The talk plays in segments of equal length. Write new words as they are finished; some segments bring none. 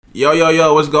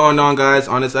Yo, what's going on, guys?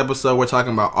 On this episode, we're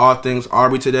talking about all things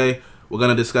Aubrey today. We're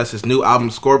going to discuss his new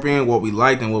album, Scorpion, what we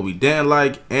liked and what we didn't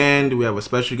like, and we have a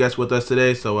special guest with us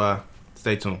today, so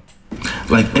stay tuned.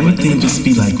 Like, everything just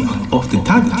be like off the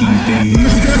top these days.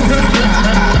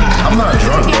 I'm not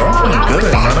drunk, bro. I'm feeling good,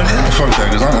 man. Fuck that,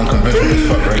 because I'm unconventional as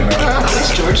fuck right now.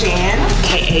 This is Georgianne,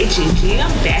 K.A.G.G.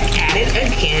 I'm back at it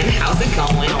again. How's it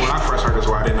going? When I first heard this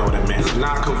word, I didn't know what it meant.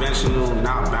 Not conventional,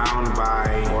 not bound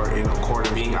by, or in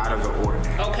accordance, being out of the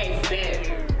ordinary. Okay,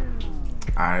 bet.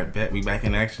 Alright, bet. We back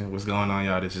in action. What's going on,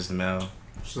 y'all? This is Mel.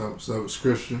 What's up, it's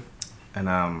Christian.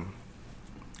 And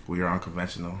we are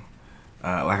unconventional.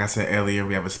 Like I said earlier,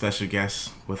 we have a special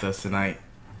guest with us tonight.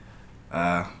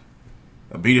 A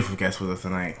beautiful guest with us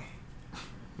tonight.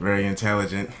 Very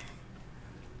intelligent.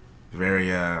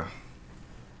 Very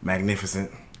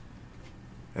magnificent,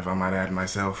 if I might add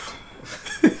myself.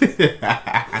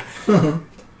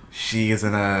 She is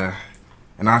an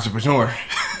entrepreneur.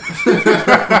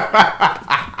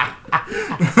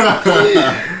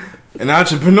 An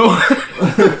entrepreneur.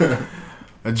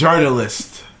 A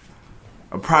journalist.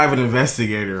 A private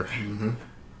investigator,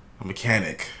 a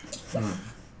mechanic, a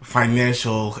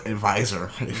financial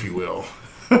advisor, if you will,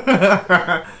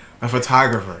 a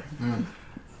photographer.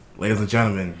 Ladies and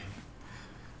gentlemen,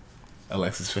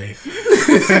 Alexis Faith.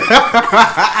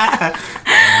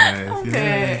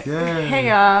 Okay. Yeah. Hey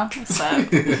y'all, what's up?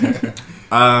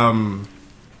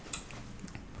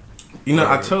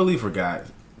 I totally forgot.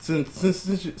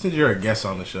 Since you're a guest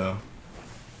on the show.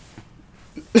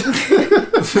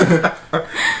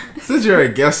 Since you're a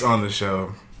guest on the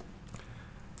show,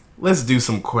 let's do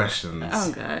some questions.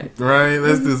 Oh god. Right?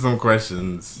 Let's do some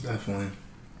questions. Definitely.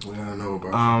 We gotta know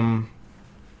about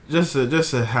just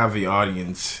to have the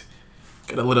audience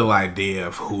get a little idea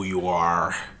of who you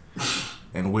are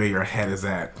and where your head is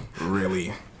at,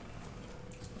 really.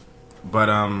 But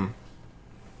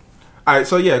alright,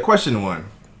 so yeah, question 1.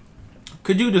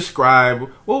 Could you describe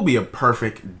what would be a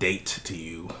perfect date to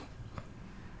you?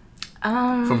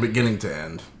 From beginning to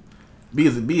end. Be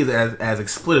as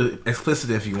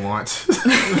explicit if you want.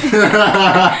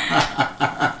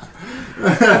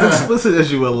 As explicit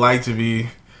as you would like to be.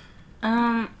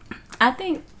 I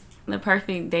think the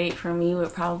perfect date for me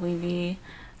would probably be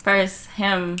first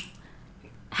him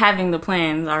having the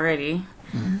plans already,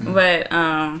 but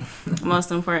most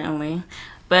importantly,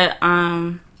 but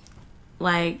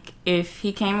like if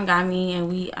he came and got me and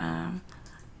we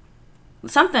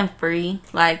something free,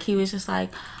 like he was just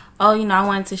like, oh, I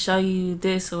wanted to show you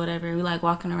this or whatever. We like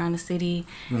walking around the city,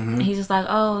 and he's just like,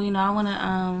 oh, I want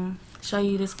to show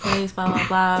you this place, blah blah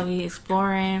blah. We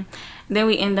exploring, and then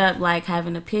we end up like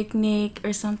having a picnic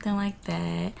or something like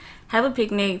that. Have a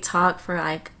picnic, talk for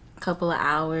like a couple of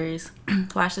hours,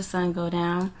 watch the sun go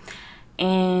down,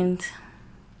 and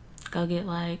go get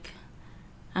like,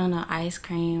 I don't know, ice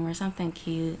cream or something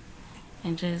cute,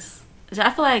 and just. I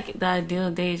feel like the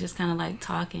ideal date is just kind of like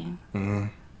talking,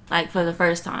 like for the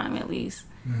first time at least,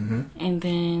 and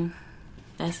then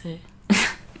that's it.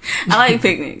 I like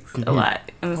picnics a lot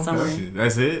in the summer.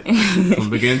 That's it? From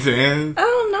beginning to end? I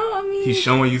don't know. I mean, he's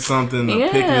showing you something.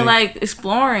 Yeah, like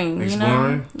exploring.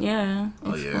 Exploring? Yeah,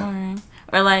 oh, exploring,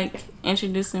 or like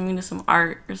introducing me to some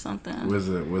art or something. Was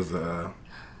the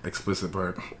explicit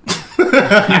part? I'm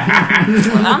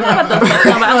not about to fuck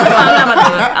nobody.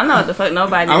 I'm not about to fuck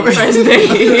nobody on the first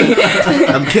date.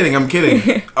 I'm kidding.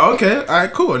 Okay, all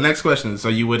right, cool. Next question. So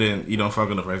you don't fuck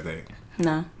on the first date?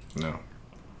 No. All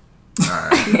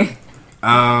right.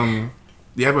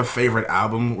 Do you have a favorite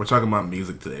album? We're talking about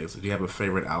music today, so do you have a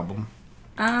favorite album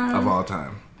of all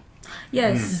time?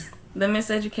 Yes. The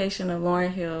Miseducation of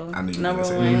Lauryn Hill. I knew you were number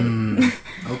gonna say one.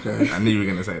 Okay. I knew you were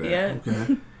gonna say that. Yeah.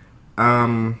 Okay.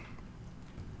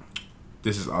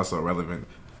 This is also relevant.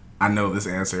 I know this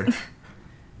answer.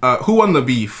 Who won the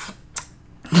beef?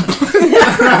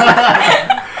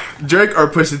 Drake or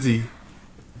Pusha T?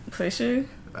 Pusha.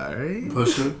 Alright.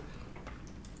 Pusha.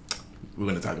 We're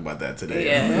gonna talk about that today.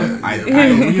 Yeah.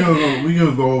 We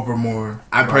gonna go over more.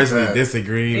 I personally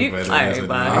disagree, but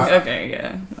okay,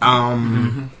 yeah.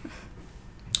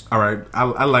 All right.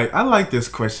 I like this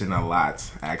question a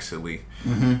lot. Actually,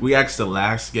 we asked the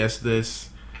last guest this.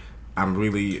 I'm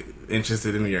really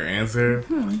interested in your answer.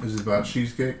 Is it about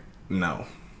cheesecake? No.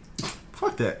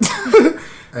 Fuck that.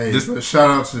 Hey, shout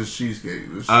out to Cheesecake.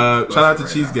 Shout out to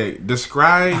Cheesecake.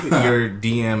 Describe your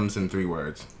DMs in 3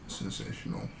 words.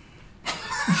 Sensational.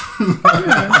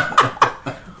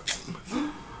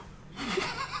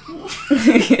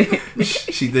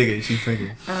 She's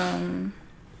thinking.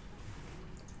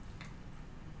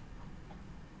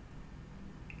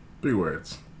 3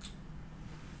 words.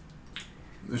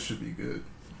 This should be good.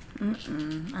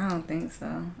 I don't think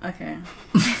so. Okay.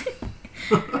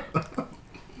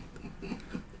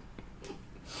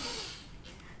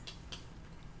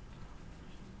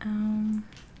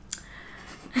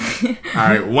 All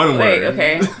right, one Wait, word.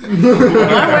 okay. One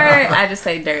word, I just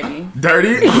say dirty.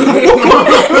 Dirty?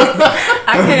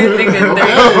 I can't think of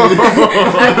dirty.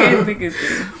 I can't think of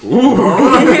dirty.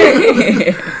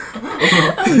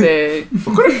 I'm dead.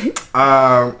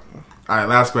 All right,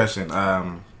 last question.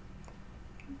 Do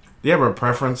you have a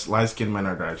preference, light skinned men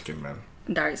or dark skinned men?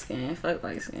 Dark skin. Fuck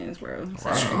light skins, bro.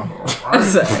 Sorry. I'm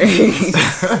sorry.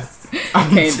 I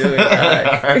can't do it.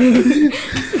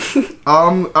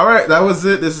 God. All right, that was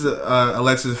it. This is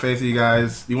Alexis Faith, you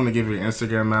guys. You want to give your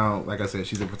Instagram out? Like I said,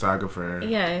 she's a photographer.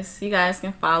 Yes, you guys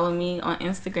can follow me on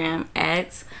Instagram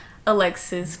at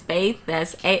Alexis Faith.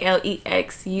 That's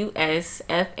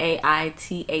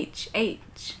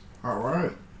AlexusFaithh. All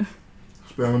right.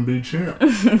 Spelling bee champ.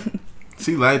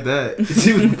 She like that.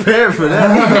 She was prepared for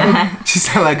that. She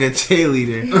sound like a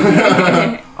cheerleader.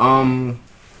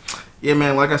 Yeah,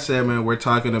 man. Like I said, man, we're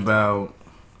talking about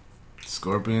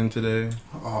Scorpion today.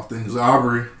 All things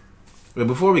Aubrey. But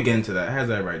before we get into that, how's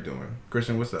everybody doing?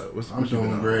 Christian, what's up? I'm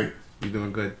doing great. You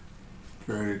doing good?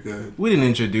 Very good. We didn't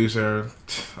introduce her.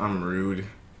 I'm rude.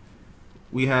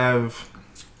 We have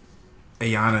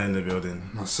Ayana in the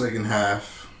building. My second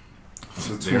half.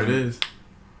 There it is.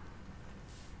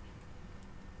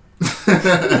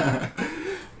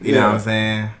 You know what I'm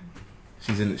saying?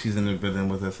 She's in the building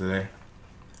with us today.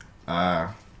 I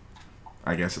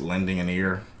guess lending an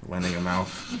ear, lending a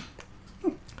mouth.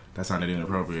 That sounded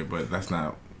inappropriate, but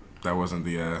that wasn't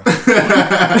the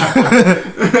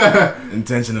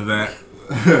intention of that.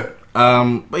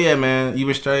 But yeah, man, you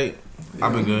been straight? Yeah,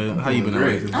 I've been good. How you been?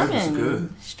 Great. I've been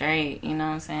good. straight, you know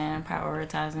what I'm saying?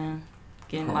 Prioritizing,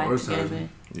 getting life together.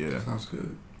 Yeah. Sounds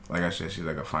good. Like I said, she's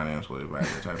like a financial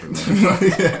advisor type of thing.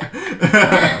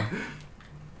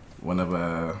 One of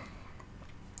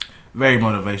very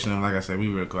motivational. Like I said, we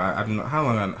were cool. I don't know how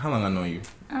long I know you.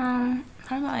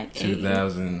 Probably like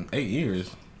 2008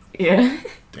 years. Yeah.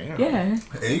 Damn. Yeah.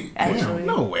 8? Actually.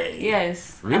 No way.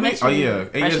 Yes. Really? I met Oh you yeah.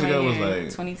 8 years freshman ago was year, like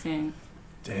 2010.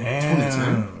 Damn.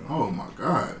 2010. Oh my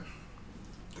god.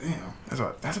 Damn.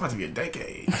 That's about to be a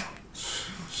decade.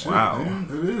 Shit, Wow. Man.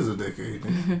 It is a decade.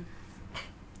 Man.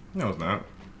 No, it's not.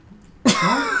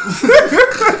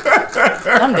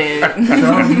 I'm dead.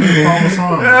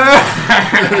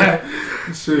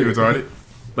 Shit. You retarded.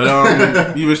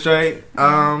 But you were straight.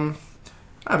 I've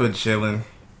been chilling.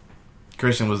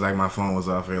 Christian was like, my phone was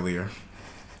off earlier.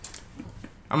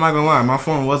 I'm not gonna lie, my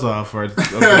phone was off for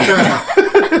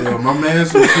Yo, my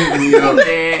man's was hitting me up.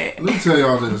 Let me tell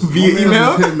y'all this. Via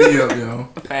email? Was hitting me up, yo.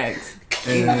 Facts.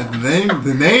 And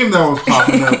the name that was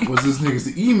popping up was this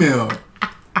nigga's email.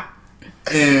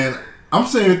 And I'm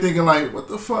sitting here thinking, like, what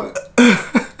the fuck?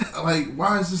 Like,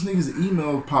 why is this nigga's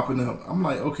email popping up? I'm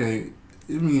like, okay,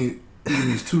 it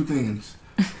means two things.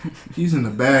 He's in a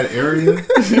bad area,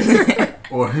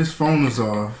 or his phone is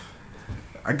off.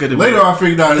 Later, I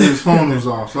figured out his phone was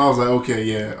off, so I was like,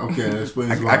 okay, that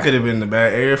explains why. I could have been in the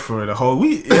bad area for the whole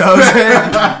week. You know what I'm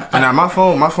saying? And my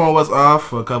phone was off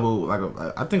for a couple,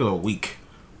 I think a week.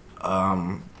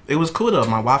 It was cool though.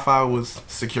 My Wi-Fi was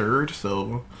secured,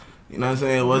 so you know what I'm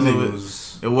saying.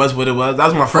 It was what it was. That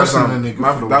was my first time. That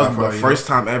was the first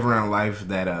time ever in life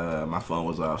that my phone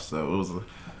was off. So it was a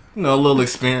little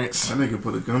experience. That nigga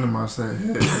put a gun in my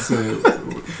head and said,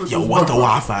 "Yo, what the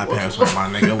Wi-Fi password, my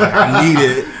nigga? Like, I need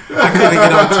it. I couldn't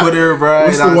get on Twitter, bro.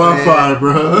 What's the Wi-Fi,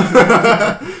 bro?"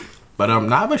 But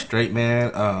I was straight,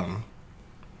 man.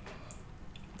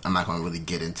 I'm not gonna really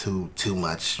get into too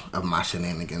much of my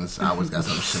shenanigans. I always got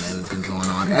some shenanigans going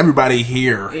on. Everybody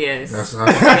here, Yes.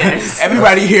 Yes.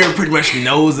 everybody here pretty much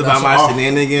knows about my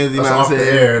shenanigans. You know what I'm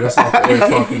saying? That's off the air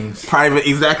talkings.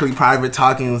 Private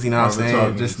talkings. You know what I'm saying?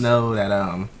 Talkings. Just know that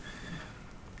I'm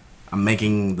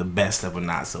making the best of a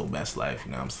not so best life.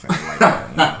 You know what I'm saying? Like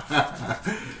that,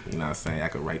 you know what I'm saying? I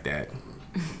could write that.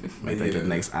 Make that the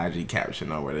next IG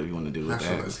caption or whatever you want to do with That's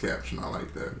that. a nice caption. I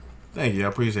like that. Thank you. I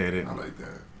appreciate it. I like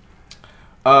that.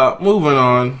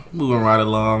 Moving right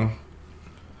along.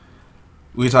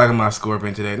 We're talking about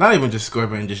Scorpion today. Not even just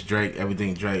Scorpion, just Drake.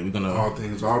 Everything Drake. We're gonna. All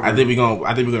things Aubrey. I think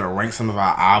we're gonna rank some of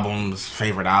our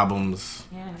favorite albums.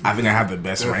 Yeah. I think I have the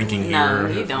best ranking here. No,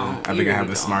 you don't. I think I have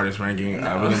the smartest ranking. We're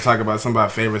gonna talk about some of our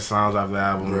favorite songs off the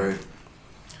album. Right.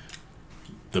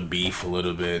 The beef a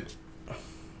little bit.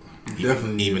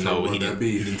 Definitely. Even though he didn't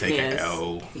didn't take an Yes.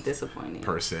 L Disappointed.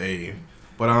 per se.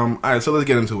 But all right, so let's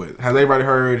get into it. Has everybody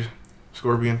heard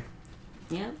Scorpion?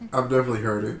 Yep. I've definitely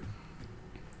heard it.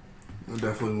 I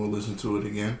definitely will listen to it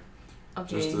again.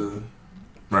 Okay. Just to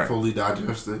Right. fully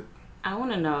digest it. I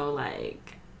want to know,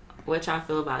 like, what y'all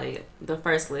feel about it. The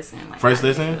first listen. Like, First how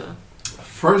you listen? feel.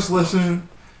 First listen,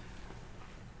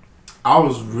 I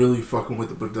was really fucking with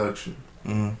the production.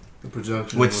 Mhm. The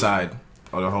production. Which was- side?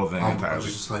 Or the whole thing I entirely? was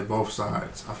just like both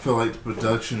sides. I feel like the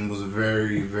production was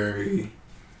very, very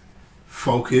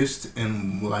focused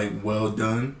and like well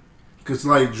done. Cause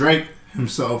like Drake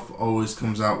himself always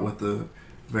comes out with a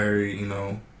very,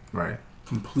 Right.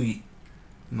 complete,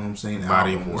 what I'm saying,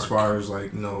 Body of album as work. far as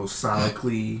like,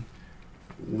 sonically,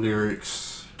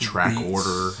 lyrics, Track beats,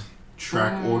 order.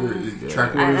 track order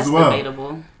That's as well.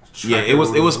 debatable. Yeah, Track it was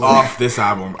order as well. off this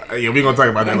album. Yeah, we're gonna talk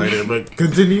about that later. But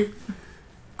continue.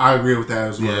 I agree with that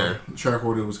as well. Yeah. The track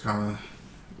order was kind of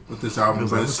with this album,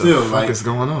 but What still, the fuck like is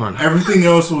going on? everything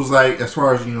else was like, as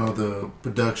far as the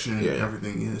production and Yeah.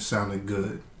 everything, it sounded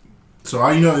good. So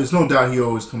I, there's no doubt he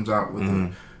always comes out with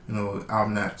Mm-hmm. a,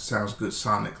 album that sounds good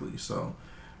sonically. So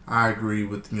I agree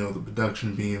with the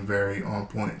production being very on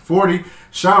point. 40,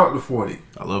 shout out to 40.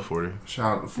 I love 40.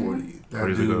 Shout out to 40. That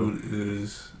 40's a dude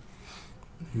is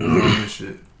he was on this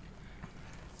shit.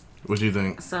 What do you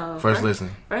think? So First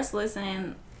listen. First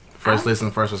listen. First listen,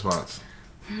 first response.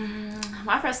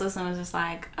 My first listen was just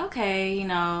like, okay,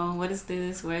 what is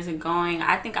this? Where is it going?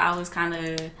 I think I was kind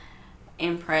of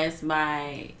impressed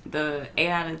by the 8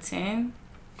 out of 10.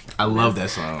 I love that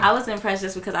song. I was impressed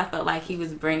just because I felt like he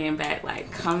was bringing back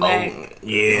like comeback. Oh,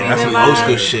 yeah, that's some Vibe. old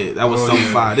school shit. That was so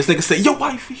fire. This nigga said, "Yo,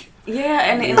 wifey."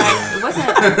 Yeah, and it, like it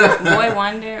wasn't Boy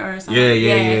Wonder or something. Yeah,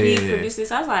 He yeah. produced it,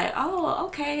 so I was like, oh,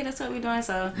 okay, that's what we're doing.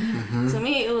 So to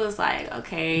me, it was like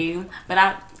okay, but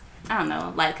I don't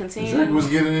know, like continue. Drake was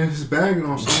getting in his bag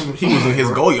on some. He was in his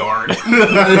go yard. His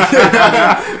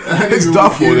His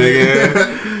duffel,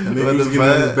 nigga. And then he was getting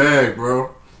in his bag,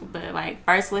 bro. But like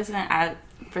first listen,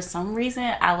 for some reason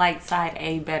I liked side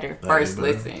A better first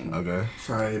listen, Okay.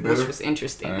 Sorry, which better. was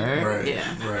interesting. Alright. Right.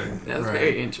 Yeah, Right. that was right.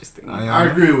 very interesting. I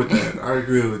agree with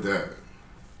that.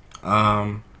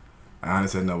 I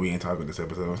honestly no, we ain't talking this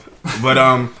episode.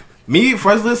 But me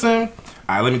first listen.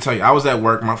 All right, let me tell you. I was at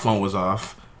work. My phone was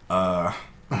off.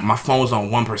 My phone was on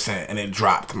 1% and it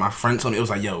dropped. My friend told me it was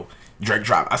like, "Yo, Drake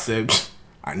dropped." I said,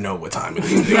 "I know what time it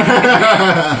is."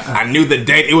 I knew the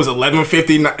date. It was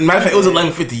 11:50. Matter of fact, it was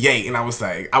 11:58, and I was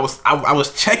like, I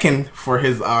was checking for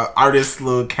his artist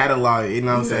little catalog. You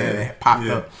know what I'm saying? It popped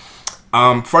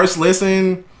up. First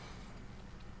listen.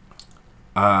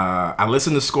 I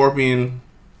listened to Scorpion.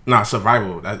 Nah,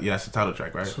 Survival. That's the title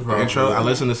track, right? Survival, The intro. yeah. I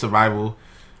listened to Survival.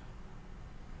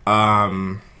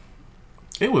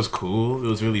 It was cool. It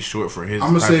was really short for his. I'm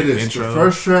gonna type say of this: intro. the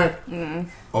first track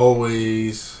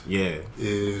always yeah,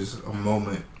 is a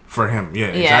moment. for him. Yeah,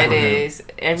 Yeah, exactly. it is.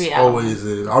 Every It album. always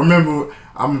is. I remember.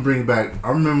 I'm gonna bring it back. I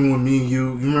remember when me and you.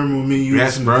 You remember when me and you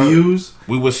Yes, listened bro. to Views?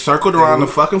 We was circled around the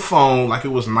fucking phone like it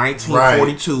was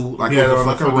 1942, like We it had was a on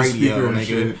the fucking radio, speaker and nigga.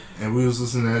 shit, and we was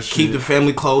listening to that shit. Keep the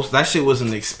family close. That shit was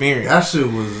an experience. That shit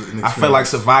was. An experience. I felt like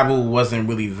Survival wasn't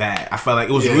really that. I felt like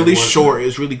it was Yeah, it really wasn't. short. It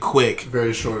was really quick.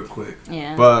 very short, quick.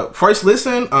 Yeah. But first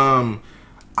listen,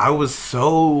 I was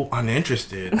so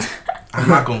uninterested. I'm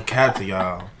not gonna cap to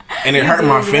y'all, and it hurt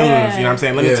my did, feelings. yeah. You know what I'm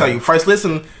saying? Let me Yeah. tell you. First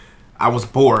listen, I was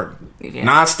bored. Yeah.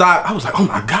 Non-stop. I was like, oh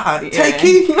my God, Yeah. take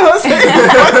key. You know what I'm saying?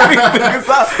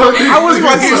 I was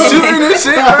fucking shooting and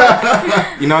shit, bro.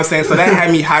 You know what I'm saying? So that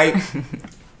had me hyped.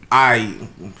 I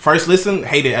first listen,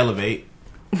 hated Elevate.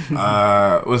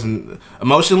 Was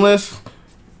emotionless.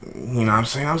 You know what I'm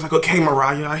saying? I was like, okay,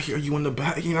 Mariah, I hear you in the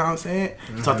back. You know what I'm saying?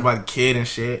 Talked about the kid and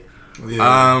shit.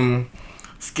 Yeah.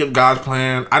 Skip God's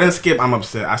Plan. I didn't skip I'm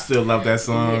Upset. I still love that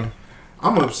song.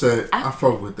 I'm upset. I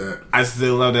fuck with that. I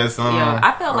still love that song. Yo,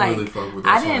 I felt I like really fuck with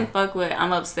that I song. didn't fuck with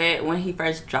I'm Upset when he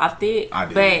first dropped it. I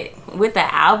did. But with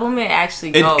the album, it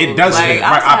actually goes. It does Like, fit. I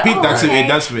Right, was I like, peeped that too. okay. It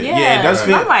does fit. Yeah, it does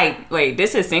fit. I'm like, wait,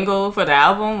 this is single for the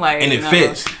album? Like, And it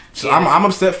fits. So Yeah. I'm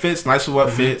Upset fits. Nice with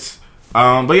what fits.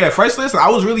 But yeah, first listen, I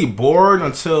was really bored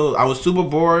until I was super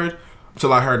bored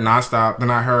until I heard Nonstop.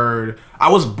 Then I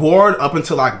was bored up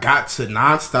until I got to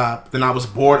Nonstop. Then I was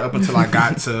bored up until I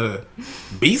got to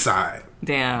B-side.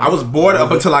 Damn. I was bored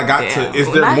up until I got Damn. to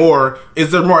Is There More?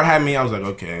 Is There More had me. I was like,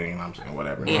 okay, you know what I'm saying,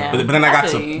 whatever. Yeah, But then I got I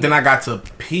feel you. I got to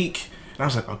Peak and I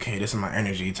was like, okay, this is my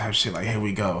energy type shit. Like, here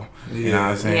we go. You know what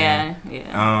I'm saying?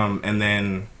 Yeah. And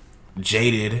then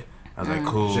Jaded. I was like,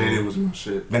 cool. Jaded was my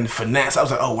shit. Then Finesse, I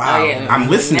was like, oh wow, Oh, yeah. I'm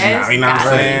listening now. You know what I'm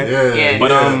Finesse, saying? Yeah. Yeah.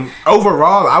 But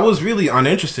overall, I was really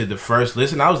uninterested the first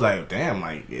listen. I was like, damn,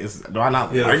 like, do I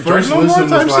not Yeah, like the first Drake no more listen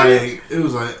type was shit? like, it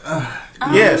was like,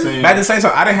 Yeah, saying? but at the same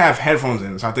time, I didn't have headphones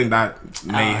in, so I think that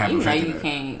may have You know affected you it.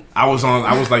 can't. I was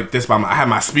like this I had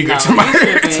my speaker No, to my you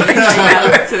tripping. You gotta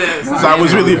listen to this. so I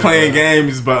was really playing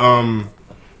games, but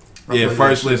Yeah, played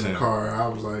first that shit in listen. the car. I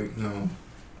was like,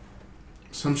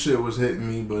 some shit was hitting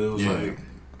me, but it was like.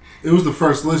 It was the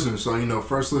first listen, so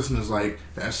first listen is like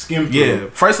that skim through. Yeah,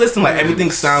 first listen, like everything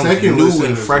sounds Second new listen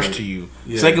and is fresh like- to you.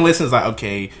 Yeah. Second listen is like,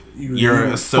 okay, you're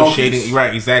associating, focus.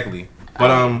 right? Exactly. But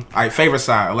all right, favorite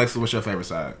side, Alexa. What's your favorite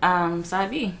side?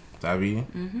 Side B. Side B,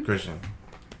 Christian.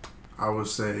 I would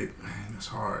say, man, it's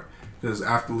hard because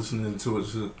after listening to it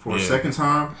for a Yeah. second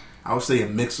time, I would say a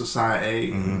mix of side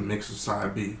A and a mix of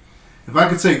side B. If I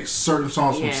could take certain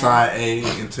songs from Yeah. side A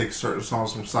and take certain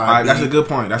songs from side All right, B, that's a good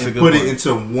point. That's a and good put point. it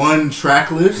into one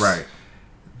track list, Right.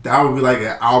 that would be like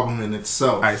an album in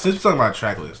itself. All right, since we're talking about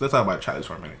track lists, let's talk about track lists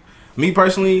for a minute. Me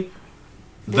personally,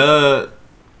 the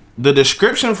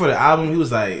description for the album, he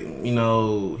was like,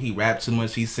 he rapped too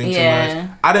much, he sing too Yeah. much.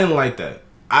 I didn't like that.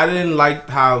 I didn't like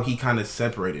how he kind of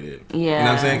separated it. Yeah. You know what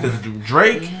I'm saying? Because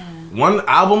Drake, one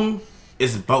album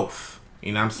is both.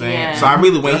 You know what I'm saying? Yeah. So I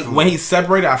really, when he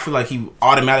separated, I feel like he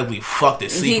automatically fucked the He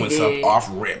sequence up did. off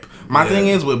rip. My Yeah. thing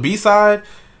is, with B-side,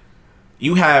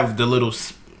 you have the little...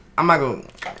 I'm not gonna,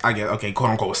 I guess, okay,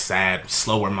 quote unquote, sad,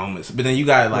 slower moments. But then you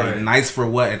got like Right. Nice for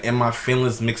What and In My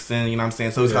Feelings mixed in, you know what I'm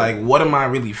saying? So it's Yeah. like, what am I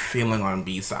really feeling on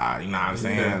B side? You know what I'm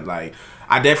saying? Yeah. Like,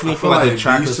 I definitely feel like the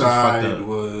track list was fucked B-side up.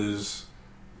 was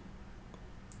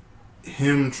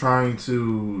him trying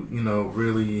to,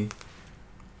 really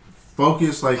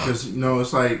focus, like, because,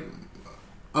 it's like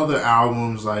other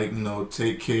albums, like,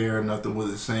 Take Care, Nothing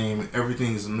Was the Same,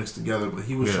 everything is mixed together, but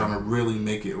he was Yeah. trying to really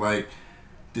make it, like,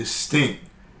 distinct.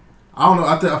 I don't know,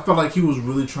 I felt like he was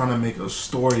really trying to make a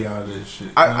story out of this shit.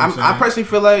 You know what I'm I saying? personally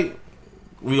feel like,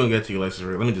 we're gonna get to you, Alexis.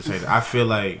 Let me just say that. I feel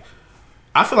like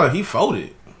he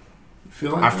folded.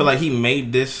 feel like I feel like he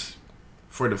made this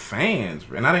for the fans,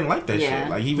 and I didn't like that Yeah. shit.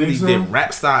 Like, he Think really so? did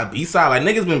rap side, B side. Like,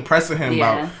 niggas been pressing him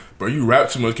Yeah. about, bro, you rap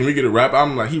too much. Can we get a rap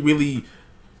album? Like, he really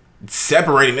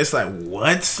separating. It's like,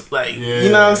 what? Like, Yeah. you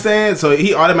know what I'm saying? So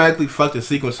he automatically fucked the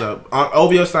sequence up. On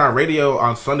OVO Sound Radio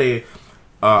on Sunday,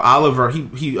 Oliver,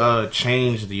 he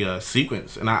changed the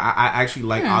sequence, and I actually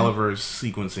like Oliver's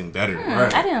sequencing better.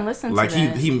 Right. I didn't listen Like to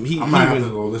that. he I might have to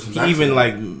even go listen he back even to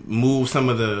like moved some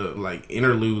of the like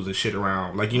interludes and shit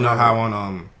around. Like, you know Right. how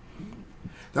on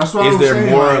that's what I is was there saying,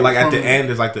 more like at the from- end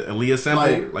is like the Aaliyah sample,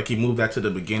 like- like he moved that to the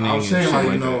beginning. I was saying, and like,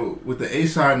 shit you that. know, with the A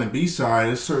side and the B side,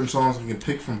 there's certain songs you can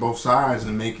pick from both sides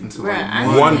and make into like Right,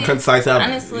 one. One concise album.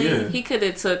 Honestly, Yeah. he could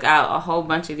have took out a whole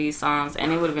bunch of these songs,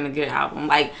 and it would have been a good album.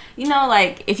 Like,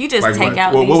 like if you just Like take what?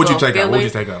 out What these would you little take out? What would you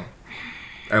fillers- take out?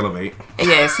 Elevate.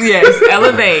 Yes,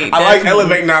 elevate. I like Definitely.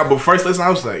 Elevate now, but first listen, I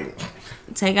was like,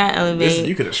 Take out elevate.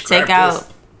 you could have scrapped Take out this.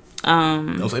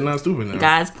 Don't say nothing stupid now.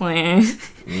 God's plan.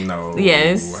 No.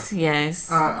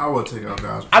 yes. I would take out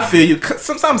God's I Plan. feel you. 'Cause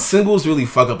sometimes singles really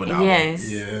fuck up an album. Yes.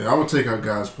 Yeah, I would take out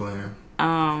God's Plan.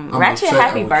 Ratchet upset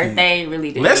Happy I would Birthday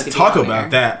really did. Let's talk about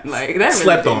that. Like that.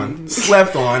 Slept really on. didn't.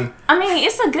 Slept on. I mean,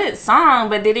 it's a good song,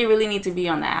 but did it really need to be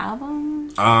on the album?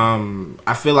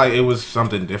 I feel like it was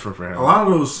something different for him. A lot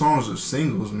of those songs are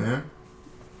singles, man.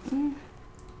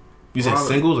 You said a lot of-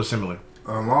 singles or similar?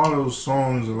 A lot of those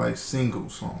songs are like single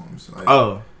songs. Like,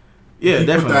 Oh, yeah, if you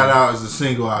definitely. put that out as a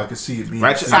single, I could see it being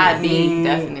Ratchet- a single. Side B,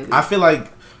 definitely. I feel like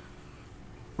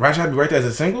Ratchet Happy Birthday as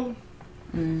a single.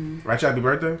 Ratchet Happy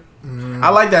Birthday. I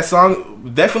like that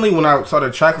song. Definitely when I saw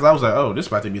the track, cause I was like, oh, this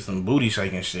about to be some booty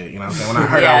shaking shit. You know what I'm saying? When I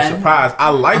heard it, I was Yeah. surprised. I I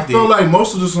liked feel it. like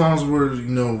most of the songs were,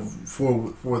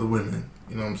 for the women.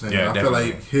 You know what I'm saying? Yeah, I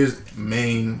definitely. feel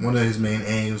like one of his main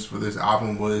aims for this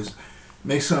album was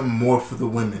make something more for the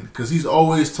women, because he's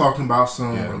always talking about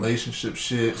some Yeah. relationship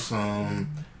shit, some,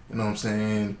 you know what I'm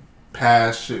saying,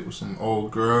 past shit with some old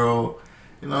girl.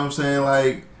 You know what I'm saying?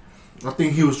 Like, I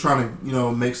think he was trying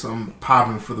to, make something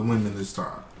popping for the women this time,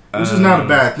 which is not a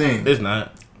bad thing. It's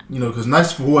not. Because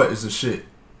Nice for What is a shit.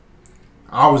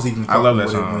 I was even. I love that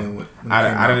fucking with it song. when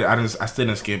it came out. I still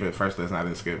didn't skip it. First listen, I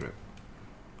didn't skip it.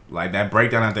 Like that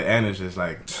breakdown at the end is just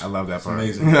like, I love that part.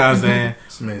 amazing. You know what I'm saying?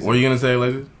 It's amazing. What are you gonna say,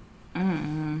 Alexis? I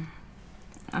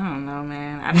don't know,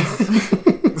 man. I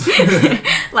just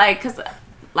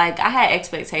like I had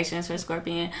expectations for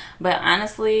Scorpion, but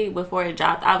honestly, before it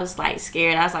dropped, I was like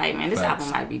scared. I was like, man, this Facts.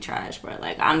 album might be trash, bro.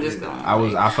 Like, I'm just going.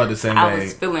 I felt the same I way.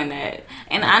 was feeling that,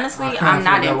 and honestly, I kinda I'm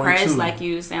not felt that way, impressed. too. Like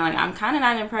you saying, like I'm kind of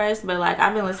not impressed, but like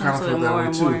I've been listening Kinda to it felt that more way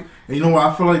and too. more. And you know what?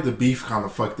 I feel like the beef kind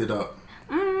of fucked it up.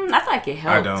 I feel like it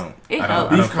helped. It I don't-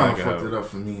 helped. I Beef feel kind like of it fucked helped. it up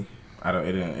for me. It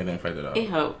didn't affect it up. It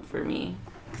helped for me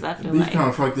because I feel Beef like kind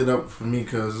of fucked it up for me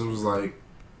because it was like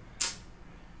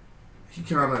he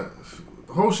kind of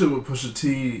whole shit with Pusha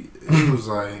T. It was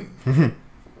like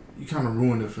you kind of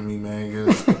ruined it for me, man.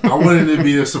 Cause I wanted it to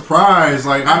be a surprise.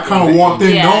 Like I kind of walked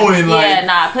in knowing, like,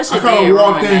 Pusha I kind of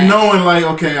walked in knowing, like,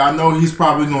 okay, I know he's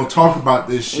probably gonna talk about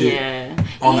this shit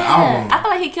on the album. I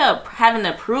feel like he kept having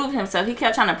to prove himself. He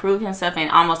kept trying to prove himself in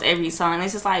almost every song.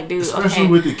 It's just like, dude, especially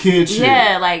with the kid shit.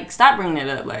 Yeah, like stop bringing it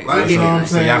up. Like you know what I'm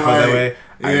saying? Y'all feel that way?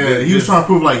 Yeah, he was trying to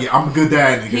prove, like, I'm a good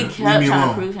dad, nigga. He kept trying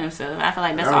to prove himself. I feel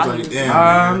like that's all he was doing.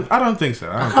 I don't think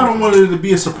so. I kind of wanted it to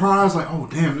be a surprise, like, oh,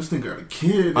 damn, this nigga got a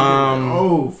kid.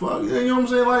 Oh, fuck. You know what I'm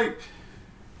saying? Like,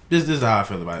 this is how I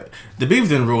feel about it. The beef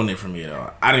didn't ruin it for me at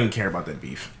all. I didn't care about that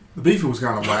beef. The beef was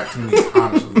kind of whack to me,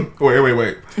 honestly.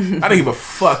 Wait. I didn't give a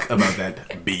fuck about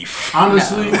that beef.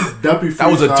 Honestly, Duppy Freestyle that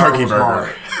was a turkey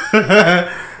burger.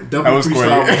 Duppy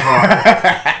Freestyle was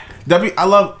hard. Duppy, I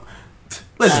love...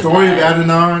 Listen, Story of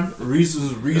Adidon,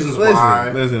 reasons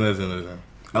why. Listen.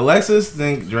 Alexis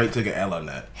think Drake took an L on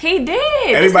that. He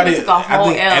did. Everybody, took a whole I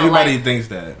think L, everybody like, thinks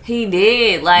that. He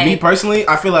did. Like me personally,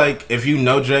 I feel like if you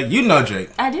know Drake, you know Drake.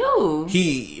 I do.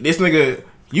 This nigga,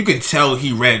 you can tell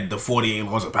he read the 48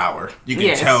 Laws of Power. You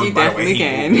can tell by the way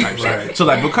he moved type shit. So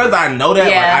like because I know that,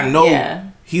 like I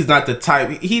know he's not the type.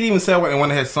 He even said in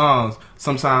one of his songs.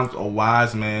 Sometimes a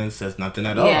wise man says nothing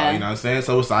at all. You know what I'm saying?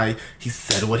 So it's like he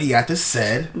said what he had to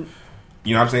say.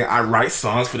 You know what I'm saying? I write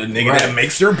songs for the nigga that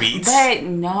makes your beats. But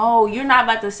no, you're not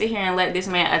about to sit here and let this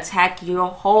man attack your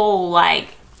whole like.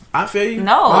 I feel you.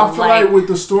 No, I feel like with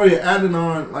the Story of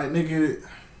Adidon, like nigga.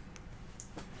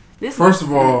 First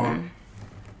of all,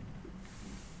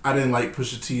 I didn't like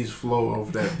Pusha T's flow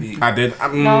over that beat. I did. I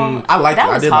liked it.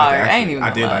 I did hard. like it. I ain't even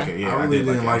I did like it. Yeah, I really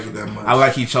didn't like it that much. I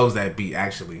like he chose that beat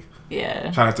actually.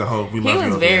 Yeah. Shout out to Hope. He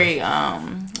was very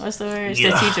what's the word?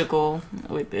 Strategical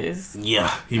with this. Yeah,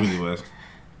 he really was.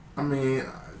 I mean,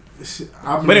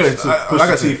 I've been listening to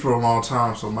Pusha T for a long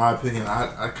time, so in my opinion,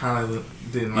 I kind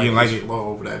of didn't like his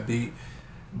flow over that beat.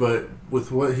 But with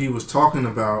what he was talking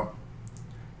about,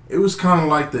 it was kind of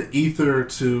like the Ether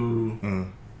to,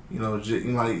 you know what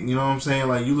I'm saying?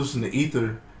 Like you listen to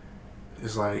Ether,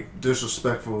 it's like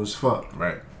disrespectful as fuck.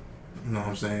 Right. You know what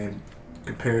I'm saying?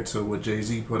 Compared to what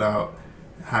Jay-Z put out,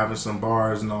 having some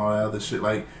bars and all that other shit.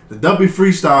 Like, the Duppy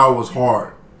freestyle was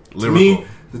hard. Lyrical. To me,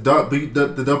 the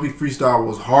Duppy freestyle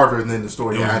was harder than the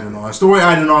Story of Adidon. The Story of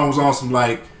Adidon was on some,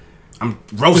 like, I'm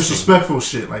roasting. Disrespectful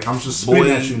shit. Like, I'm just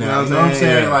spitting at you now. You know what I'm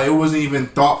saying? Like, it wasn't even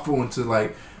thoughtful into,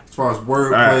 like, as far as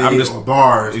wordplay or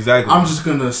bars. Exactly. I'm just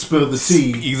gonna spill the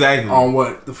tea on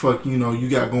what the fuck, you know, you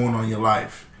got going on in your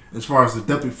life. As far as the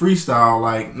Duppy freestyle,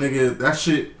 like, nigga, that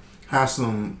shit has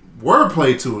some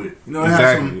wordplay to it, you know.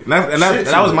 Exactly,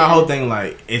 that was my whole thing.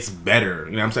 Like, it's better.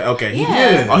 You know what I'm saying?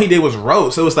 Okay, all he did was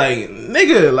roast. So it's like,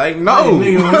 nigga, like no,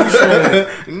 hey, nigga, when you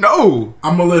said, no,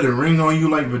 I'm gonna let it ring on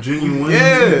you like Virginia Williams.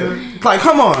 Yeah, like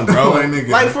come on, bro,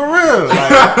 like for real.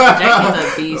 Like, Jake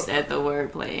is a beast at the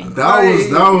wordplay. That was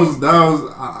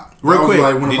real quick.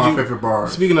 Like one of my favorite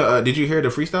bars. Speaking of, did you hear the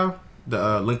freestyle?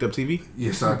 The Linked Up TV?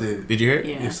 Yes, I did. Did you hear it?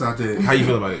 Yeah. Yes, I did. How you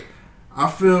feel about it? I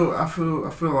feel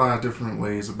a lot of different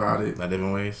ways about it. A lot of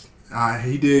different ways?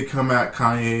 He did come at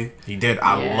Kanye. He did.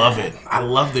 I love it. I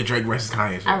love the Drake versus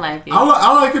Kanye shit. I like it.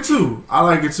 I like it too.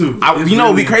 You know,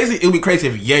 it'd be crazy. It would be crazy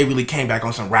if Ye really came back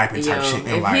on some rapping type shit.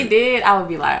 If he did, I would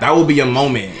be like, that would be a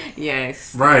moment.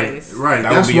 Yes. Right. Yes. Right.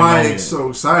 That's why it's so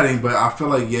exciting. But I feel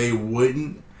like Ye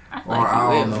wouldn't. I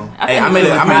don't know. Hey, I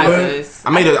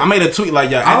made a tweet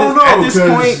like, at this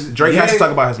point, Drake has to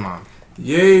talk about his mom.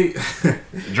 Yay.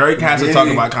 Drake has to talk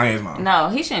about Kanye's mom. No,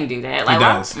 he shouldn't do that. Like, he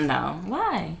does. No.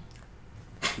 Why?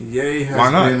 Ye has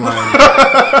Why not? been like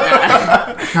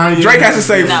Kanye Drake has to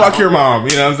say fuck your mom,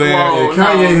 you know what I'm saying? Whoa,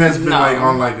 Kanye has been like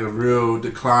on like a real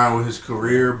decline with his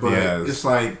career, but it's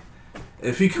like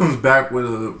if he comes back with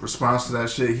a response to that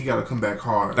shit, he gotta come back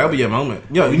hard. That'll be a moment.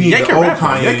 Yo, we need the old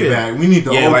Kanye back. We need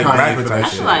the old Kanye for that I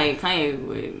shit. feel like Kanye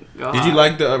would go Did you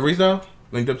like the freestyle?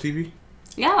 Linked Up TV?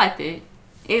 Yeah, I liked it.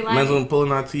 Men's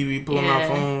pulling out TV, pulling out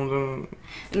phones.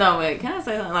 No, but can I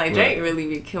say something? Like, Drake really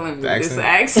be killing me with this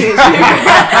accent.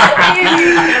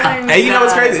 Hey, you know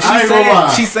what's crazy?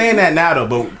 She's saying that now, though,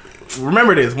 but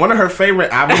remember this. One of her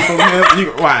favorite albums from him,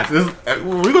 you watch this.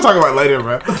 We're gonna talk about it later,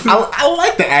 bro. I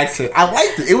like the accent. I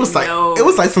liked it. It was like it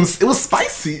was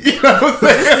spicy. You know what I'm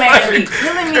saying? This man be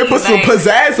killing me. It put some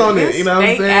pizzazz on it. You know what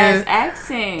I'm saying?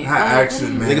 Accent. Hot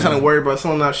accent, man. Niggas trying to worry about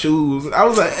someone out shoes. I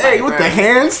was like, hey, with the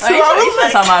hands. Like, I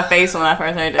was on my face when I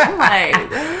first heard that. I'm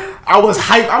like. I was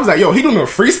hyped. I was like, yo, he doing a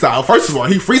freestyle. First of all,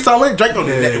 he freestyling. Drake don't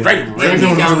do that. Drake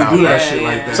don't do that shit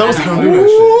like that. So it's like,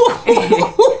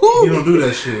 he don't do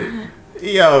that shit.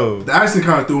 Yo, the accent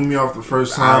kind of threw me off the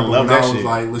first time. But when I was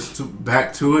like,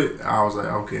 back to it, I was like,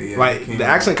 okay, yeah. Like the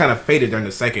accent kind of faded during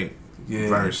the second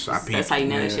verse. I peeped. That's how you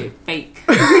know that Yeah. shit fake.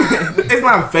 It's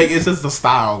not fake. It's just the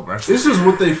style, bro. This is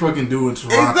what they fucking do in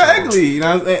Toronto. Exactly. You know,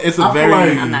 what I'm saying? It's a I feel very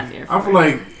like- I'm not there. I feel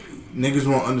like niggas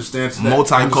won't understand that-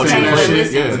 Multicultural understand that shit,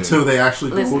 shit yeah. until they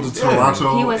actually go Listen, to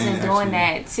Toronto. He wasn't and doing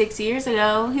actually- that 6 years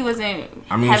ago. He wasn't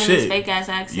I mean, having shit. this fake ass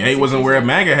accent. Yeah, he 6 wasn't years wearing ago.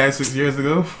 MAGA hat 6 years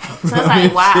ago. So it's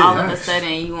like, why Shit, all of a nice. sudden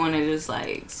you want to just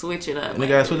like switch it up? Nigga, Like,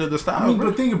 that's what the I style, mean, bro.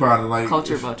 but think about it, like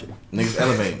culture if- vulture. Niggas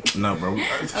elevate. No, bro.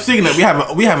 Speaking of,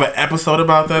 we have an episode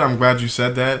about that. I'm glad you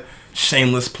said that.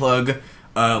 Shameless plug.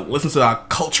 Listen to our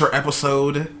culture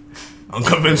episode.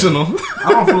 Unconventional. I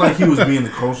don't feel like he was being the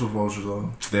cultural vulture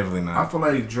though. Definitely I not. feel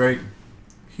like Drake,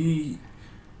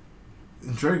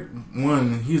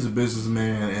 one, he's a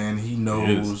businessman and he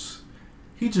knows,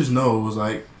 he just knows,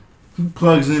 like, he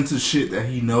plugs into shit that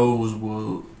he knows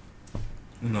will,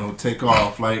 you know, take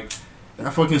off. Like,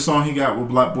 that fucking song he got with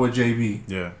Black Boy JB.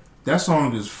 Yeah. That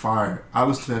song is fire. I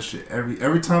listen to that shit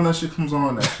every time that shit comes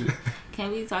on, that shit.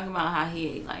 Can we talk about how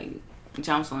he like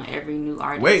jumps on every new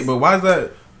artist? Wait, but why is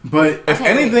that? But If Okay,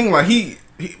 anything, like he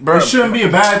bro. it shouldn't be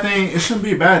a bad thing. It shouldn't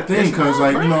be a bad thing It's because, not,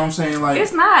 like, bro. you know what I'm saying? Like,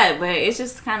 it's not, but it's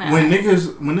just kind of when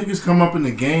niggas come up in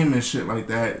the game and shit like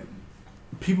that,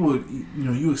 people, you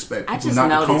know, you expect I people just not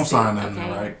to noticed co-sign it, them,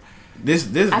 okay? right? This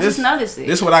I just noticed it.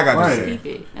 This is what I got Right. to Just say.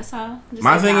 keep it. That's all. Just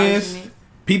My thing acknowledging is, it.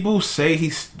 people say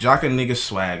he's jocking niggas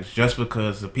swags just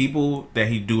because the people that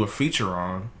he do a feature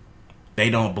on,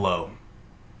 they don't blow.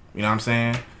 You know what I'm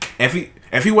saying?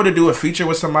 If he were to do a feature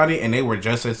with somebody and they were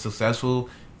just as successful,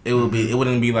 it would be, it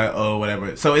wouldn't be like, oh,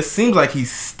 whatever. So it seems like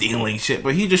he's stealing shit,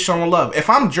 but he just showing love. If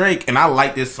I'm Drake and I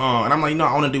like this song and I'm like, you know,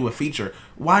 I want to do a feature,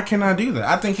 why can't I do that?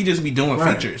 I think he just be doing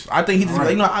Right. features. I think he just be Right.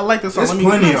 like, you know, I like this song. There's Let me-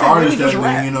 plenty you know of what I'm saying? artists Let me that, just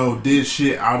rap. you know, did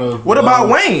shit out of What about love.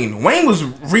 Wayne? Wayne was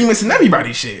remixing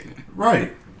everybody's shit.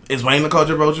 Right. Is Wayne the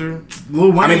culture vulture?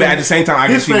 Lil Wayne, I mean, but at the same time, I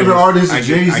his guess he favorite was- artist I is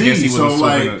guess- I guess Jay-Z. he So, was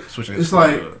like, switching his it's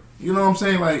like, style up. you know what I'm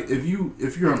saying? Like,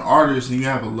 if you're an artist and you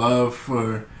have a love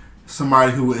for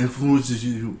somebody who influences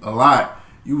you a lot,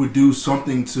 you would do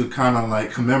something to kind of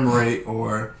like commemorate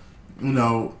or, you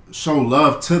know, show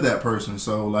love to that person.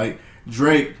 So like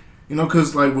Drake, you know,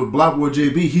 because like with Black Boy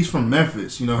JB, he's from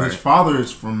Memphis. You know, his Right. father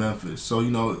is from Memphis. So,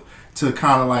 you know, to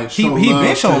kind of like show He love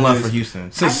been showing to love his for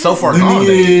Houston since so far just- gone.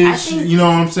 baby. lineage, I think- you know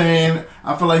what I'm saying?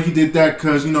 I feel like he did that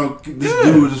because, you know, this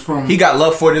Yeah. dude is from... He got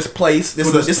love for this place. This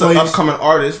For is this an place. upcoming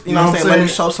artist. You know what I'm saying? Let me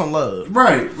show some love.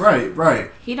 Right.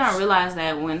 He don't realize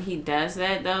that when he does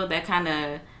that though, that kind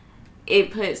of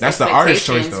it puts That's the artist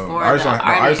choice, expectations though. for Artists the don't,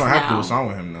 the artists don't have to do now. a song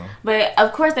with him, though. But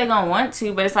of course they're gonna want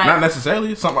to, but it's like Not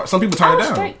necessarily. Some people turn it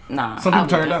down. straight. Nah, Some I people would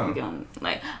turn it definitely down.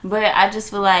 like, but I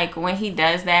just feel like when he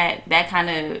does that, that kind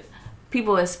of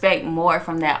people expect more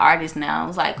from that artist now.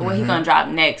 It's like, what he gonna drop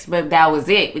next? But that was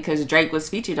it because Drake was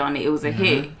featured on it. It was a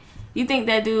hit. You think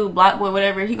that dude, Block Boy,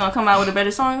 whatever, he gonna come out with a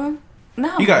better song?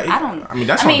 No, He got- I don't. I mean,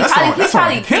 that's probably, on- that's on- he's that's on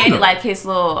probably him, getting though. like his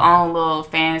own little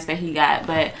fans that he got,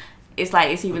 but it's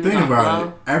like, is he really Think gonna about blow?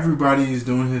 it. Everybody is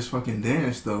doing his fucking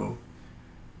dance, though.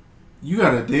 You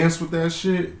gotta dance with that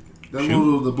shit. That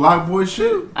Shoot. the Block Boy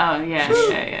shit. Oh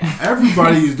yeah.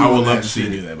 Everybody's doing I would love that to see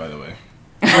shit. you do that, by the way.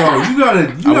 Bro, you gotta I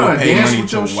would dance pay money with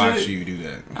to your watch shit. you do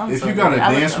that. I'm If so you gotta good. I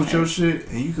look dance so with your bad. shit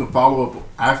and you can follow up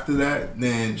after that,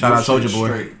 then Shout your out Soulja shit's Boy.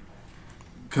 straight.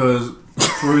 Cause,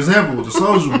 for example, the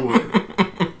Soulja Boy,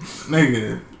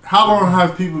 nigga, how long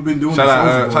have people been doing? Shout the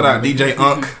out, Soulja shout Boy? out DJ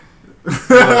Unk.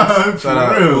 For Shout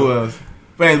out real. who else?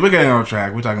 Man, we're getting on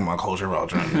track. We're talking about culture,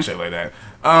 vulture, and shit like that.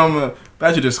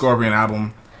 Back to the Scorpion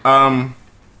album.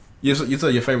 You said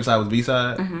your favorite side was B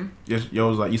side. Yours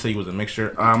was like you said you was a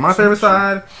mixture. My favorite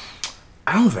side,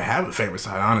 I don't even have a favorite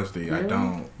side. Honestly, I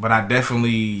don't. But I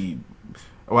definitely,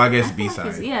 well, I guess B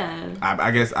side. Yeah.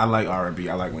 I guess I like R&B.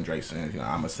 I like when Drake sings. You know,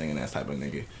 I'm a singing ass type of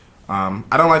nigga. I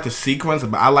don't like the sequence,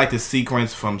 but I like the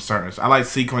sequence from certain. I like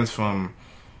sequence from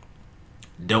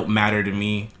Don't Matter to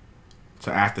Me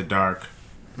to After Dark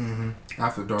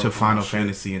After Dark to Final shit.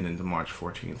 Fantasy and then to March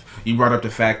 14th. You brought up the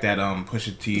fact that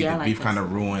Pusha T, Yeah, I the like beef that kind of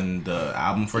song. ruined the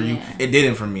album for you. Yeah. It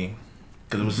didn't for me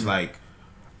because it was like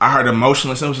I heard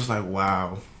Emotionless. It was just like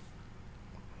wow.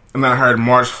 And then I heard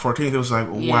March 14th. It was like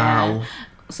wow.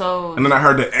 So And then I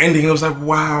heard the ending. It was like,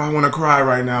 wow, I want to cry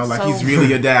right now. Like, So- he's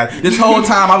really a dad. This whole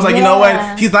time, I was like, you know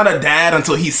Yeah. what? He's not a dad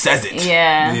until he says it.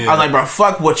 yeah. Yeah. I was like, bro,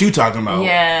 fuck what you talking about.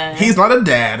 Yeah. He's not a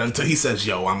dad until he says,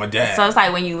 yo, I'm a dad. So it's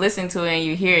like when you listen to it and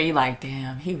you hear it, you're like,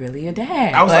 damn, he really a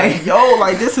dad. I was like, yo,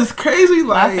 like, this is crazy.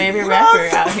 Like, my favorite you know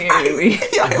what rapper I'm out saying? here. Really.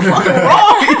 Yeah, you're fucking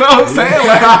wrong. You know what I'm saying?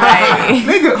 Like, Right.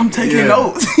 nigga, I'm taking Yeah.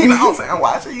 notes. You know what I'm saying? I'm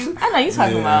watching you. I know you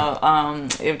talking Yeah.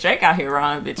 about if Drake out here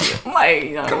wrong, bitch. I'm like,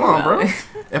 yo, Come on, bro.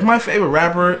 If my favorite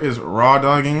rapper is raw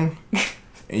dogging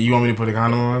and you want me to put a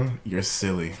condom on, you're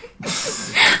silly.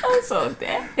 I'm so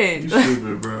dead. You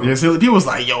stupid, bro. You're silly. People was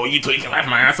like, yo, you tweaking, laugh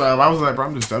my ass off. I was like, bro,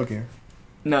 I'm just joking.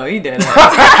 No, you didn't.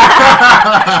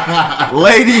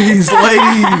 ladies,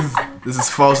 this is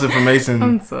false information.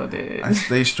 I'm so dead. I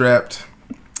stay strapped.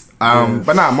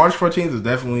 But nah, March 14th is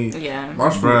definitely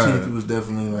March 14th Bruh. was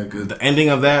definitely like a. the ending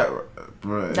of that.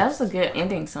 Bruh. That was a good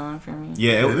ending song for me.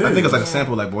 Yeah, It I think is. it's like a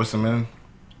sample like Boyz II Men.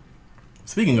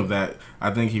 Speaking of that,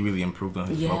 I think he really improved on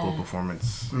his Yeah. vocal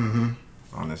performance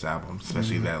on this album,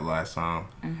 especially that last song,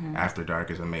 After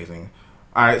Dark, is amazing.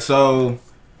 All right, so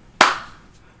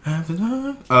After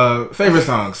Dark. Favorite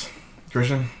songs,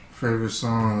 Christian. Favorite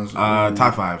songs.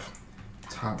 Top 5.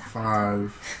 Top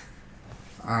 5.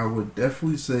 I would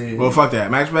definitely say. Well, fuck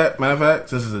that. Matter of fact,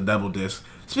 this is a double disc.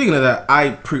 Speaking of that, I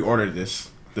pre-ordered this,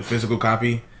 the physical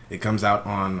copy. It comes out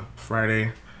on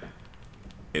Friday.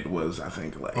 It was, I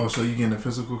think, like. Oh, so you getting a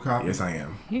physical copy? Yes, I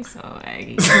am. He's so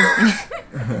aggy.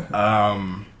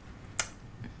 I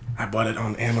bought it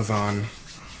on Amazon.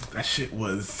 That shit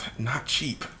was not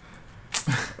cheap.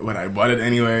 But I bought it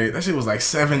anyway. That shit was like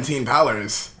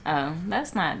 $17. Oh,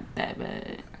 that's not that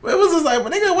bad. It was just like,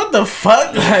 nigga, what the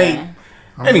fuck? Like,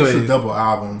 I mean, Anyway. it's a double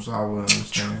album, so I wouldn't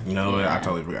understand. you know what? I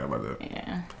totally forgot about that.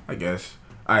 Yeah. I guess.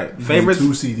 All right, You favorites. get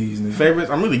 2 CDs, nigga. Favorites.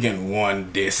 I'm really getting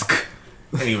one disc.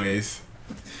 Anyways,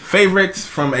 favorites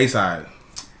from A-side.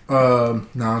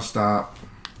 Non-stop.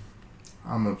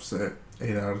 I'm upset.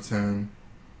 8 out of 10.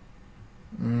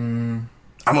 I'm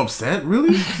upset.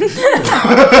 Really? Shit.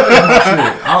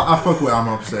 I fuck with I'm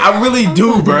upset. I really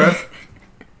do, bruh.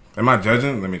 Am I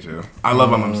judging? Let me chill. I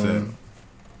love I'm upset.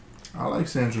 I like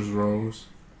Sandra's Rose.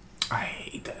 I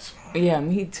hate that song. Yeah,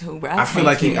 me too, bro. I feel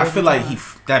like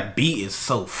that beat is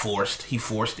so forced. He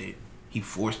forced it.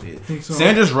 Think so?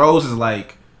 Sandra's Rose is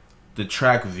like the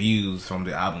track views from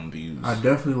the album views. I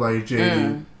definitely like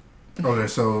Jaded. Okay,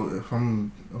 so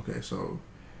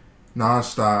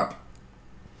non-stop.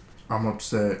 I'm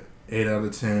upset. 8 out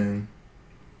of 10.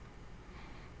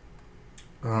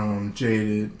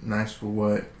 Jaded. Nice for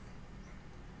what?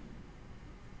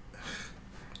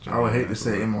 I would hate to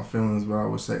say In My Feelings, but I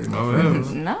would say In My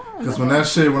Feelings. No. Because when I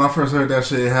first heard that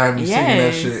shit, it had me singing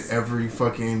that Yes. shit every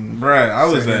fucking. Bruh, I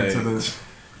was second at.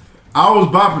 I was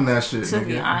bopping that shit. To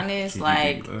be nigga. honest,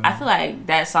 like, I feel like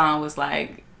that song was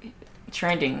like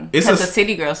trending It's because a- the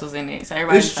City Girls was in it, so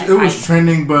everybody was like, It was hyped.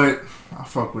 trending, but I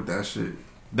fuck with that shit.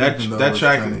 That Even though that it's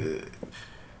track, trending.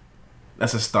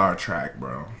 that's a star track,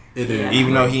 bro. It is. Yeah.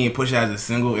 Even though he ain't push it as a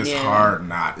single, it's Yeah. hard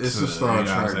not. It's to, a star you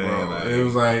know what I'm track, saying? bro. Like, It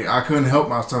was like I couldn't help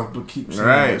myself but keep singing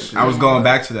right. that shit. I was going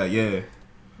back to that. Yeah.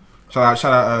 Shout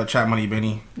out, Trap Money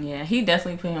Benny. Yeah, he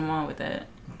definitely put him on with that.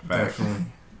 Facts. Definitely.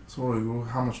 So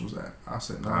how much was that? I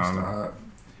said non-stop.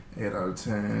 8 out of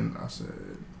 10. I said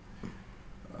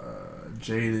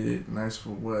Jaded. Nice for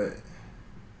what?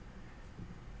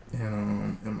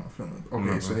 And In My Feelings.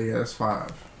 Okay, so yeah, that's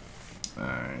 5. All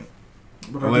right.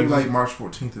 But I do like March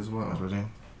 14th as well.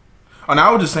 Oh, now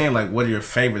I was just saying, like, what are your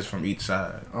favorites from each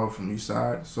side? Oh, from each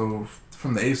side. So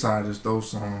from the A side, it's those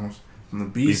songs. From the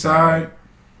B side,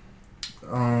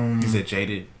 You said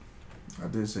Jaded. I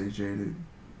did say Jaded.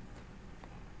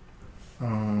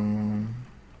 Man,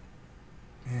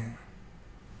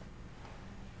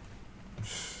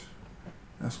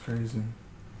 that's crazy.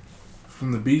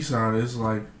 From the B side, it's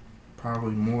like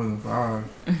probably more than 5.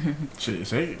 Shit,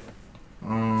 say it.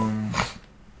 I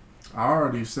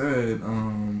already said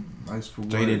Nice for What.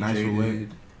 Jaded, Nice for What.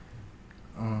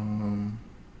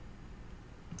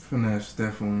 Finesse,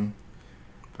 definitely.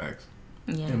 Facts.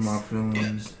 Yes. In My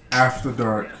Feelings. After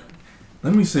Dark.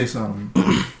 Let me say something.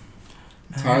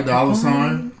 Ty Dolla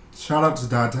 $ign. Shout out to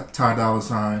Ty Dolla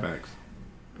 $ign. Facts.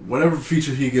 Whatever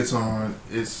feature he gets on,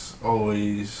 it's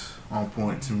always on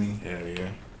point to me. Yeah.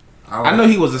 I I know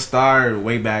he was a star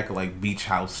way back, like Beach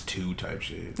House 2 type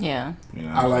shit. Yeah. You know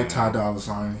what I I'm like saying? Ty Dolla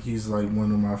 $ign. He's like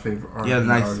one of my favorite artists. He had a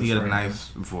nice, right nice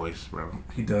voice, bro. now.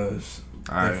 He does.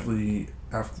 All right. Definitely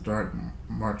After Dark,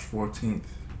 March 14th.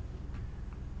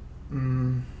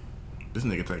 This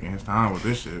nigga taking his time with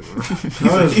this shit, bro.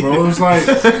 Cause, bro, it's like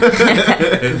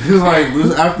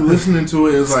after listening to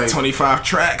it, it's like 25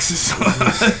 tracks.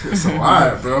 it's a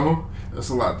lot, bro. That's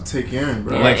a lot to take in,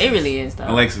 bro. Yeah, Alexis. it really is though.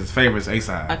 Alexis, favorites,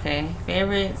 A-side. Okay,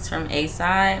 favorites from A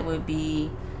side would be,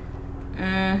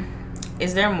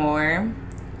 Is There More?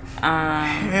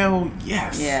 Hell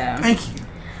yes. Yeah. Thank you.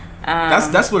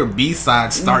 That's where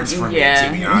B-side starts for me,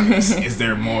 yeah. to be honest. Is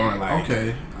there more, like...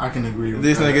 Okay, I can agree with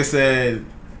This that. nigga said,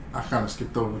 I kind of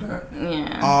skipped over that.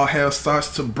 Yeah. All hell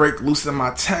starts to break loose in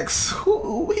my text.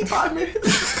 Ooh, he 5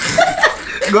 minutes.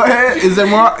 Go ahead. Is there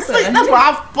more? It's like, that's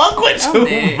why I fuck with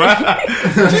you, bro.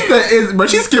 She said, but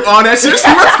she skipped all that shit. She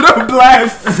went to the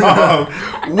blast song.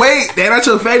 Wait, that's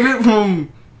your favorite from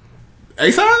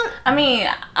A-Side? I mean,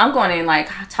 I'm going in like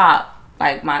top,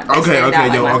 like my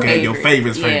your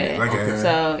favorites. Yeah. Okay.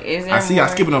 So is there? I see more?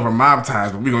 y'all skipping over Mob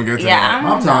Ties, but we gonna get to Yeah, that.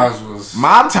 Mob Ties was.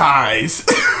 Mob Ties.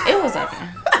 It was okay.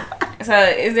 So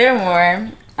is there more?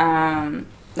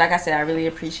 Like I said, I really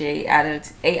appreciate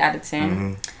 8 out of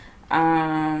 10.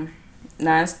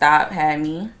 Non-stop had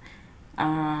me.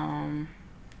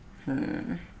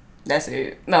 That's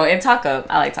it. No, and Talk Up.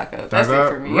 I like Talk Up. That's it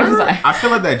for me. I feel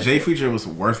like that J feature was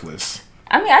worthless.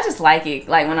 I mean, I just like it.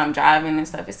 Like when I'm driving and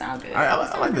stuff, it sounds good. I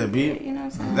like that beat. You know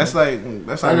what I'm saying? That's like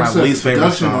my I said, least favorite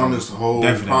production song on this whole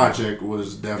project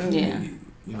was definitely, Yeah.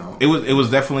 you know, It was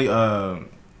definitely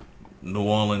New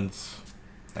Orleans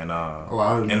and a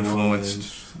lot of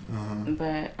influenced.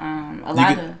 But a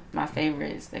lot of my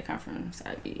favorites they come from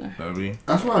Side B.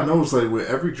 That's why I noticed, like, with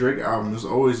every Drake album, there's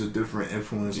always a different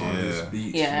influence on his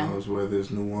beats. Yeah. You know, whether it's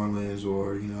New Orleans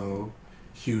or, you know,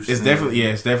 Houston. It's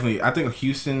definitely. I think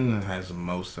Houston has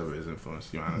most of his influence.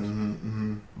 To be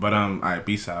honest. But alright,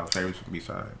 B-side favorites from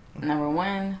B-side. Number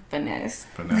 1, Finesse.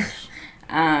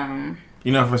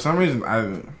 You know, for some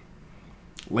reason,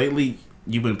 lately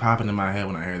you've been popping in my head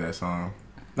when I hear that song.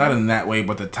 Not in that way,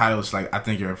 but the title's like, I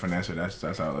think you're a finesser.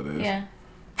 That's all it is. Yeah.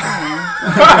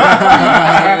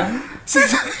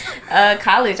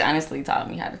 College honestly taught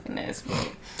me how to finesse.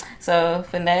 So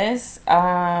finesse,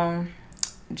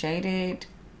 Jaded,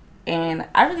 and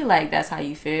I really like That's How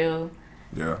You Feel.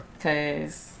 Yeah.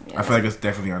 Cause I feel like it's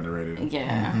definitely underrated.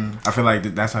 Yeah. I feel like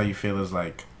That's How You Feel is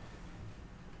like,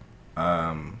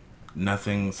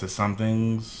 nothing to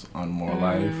somethings on More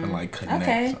Life and like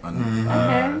connect on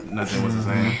Nothing Was the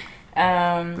Same.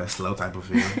 That slow type of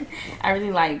feel. I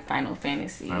really like Final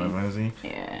Fantasy.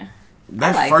 Yeah.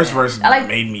 That first verse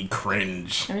made me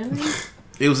cringe. Really?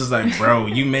 It was just like, bro,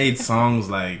 you made songs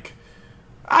like,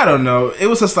 I don't know. It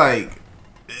was just like,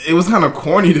 it was kind of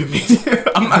corny to me.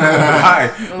 I'm not gonna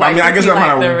lie. I mean, I guess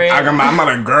I'm not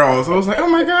a girl, so I was like, oh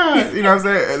my god, you know what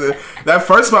I'm saying? That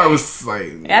first part was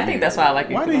like, yeah, I think that's why I like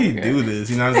it. Why did he do this?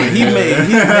 You know what I'm saying? He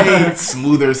made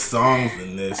smoother songs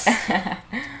than this.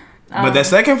 But that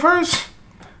second verse,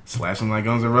 slashing like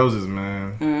Guns N' Roses,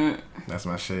 man. That's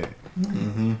my shit.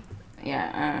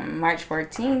 Yeah, March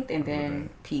 14th and then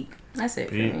Peak. That's it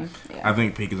Peak. for me. Yeah. I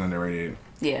think Peak is underrated.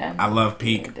 Yeah. I love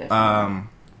Peak. Yeah,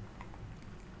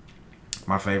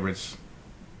 my favorites.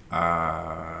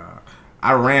 I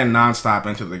ran Nonstop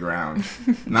into the ground.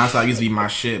 Nonstop used to be my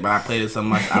shit, but I played it so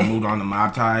much I moved on to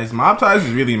Mob Ties. Mob Ties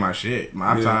is really my shit.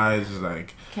 Mob Ties is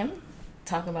like... Can we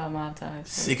talk about Mob Ties?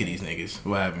 Sick of these niggas.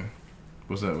 What happened?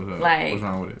 What's up? Like, what's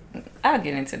wrong with it? I'll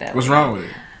get into that. What's wrong with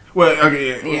it? Well,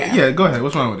 okay, yeah, go ahead.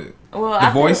 What's wrong with it? Well,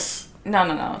 the voice? No.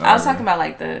 I was talking about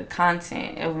like the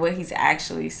content of what he's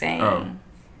actually saying. Oh.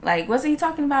 Like, wasn't he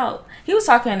talking about? He was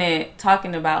talking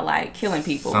about like killing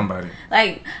people. Somebody.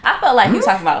 Like, I felt like he was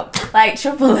talking about like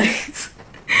Triple X,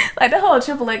 like the whole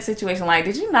Triple X situation. Like,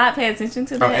 did you not pay attention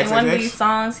to that? In one of these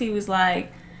songs, he was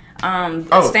like,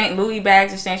 Louis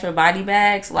bags exchange for body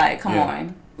bags. Like, come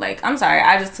on. Like, I'm sorry,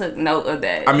 I just took note of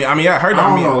that. I mean, I heard that. I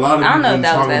don't know. A lot of people been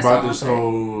talking about this song,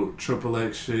 whole Triple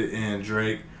X shit and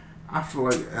Drake. I feel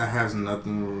like it has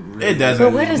nothing. Really It doesn't.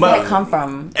 But where does that come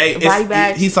from? Hey, body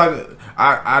bags. He's talking.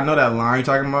 I know that line you're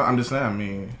talking about. I'm just saying. I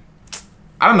mean,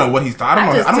 I don't know what he's. I don't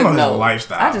know his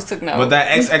lifestyle. I just took note. But that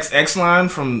XXX line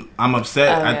from "I'm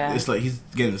Upset," it's like he's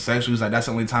getting sexual. He's like, that's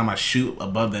the only time I shoot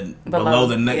below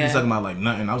the neck. He's talking about like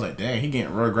nothing. I was like, dang, he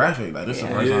getting real graphic. Like this is the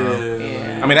first time.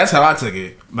 Yeah. I mean, that's how I took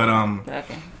it. But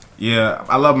Okay. yeah,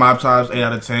 I love Mob Ties. 8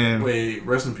 out of 10. Wait,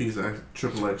 rest in peace,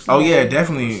 Triple X. Oh yeah,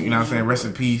 definitely. You know what I'm saying? Rest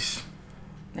in peace.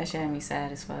 That shit had me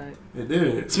sad as fuck. It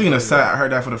did. Speaking of sad, I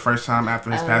heard that for the first time after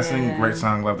his passing. Yeah. Great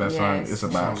song, love that song. Yes. It's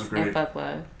about. And fuck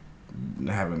love.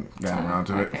 I haven't gotten around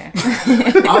to it. Okay.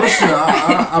 Honestly,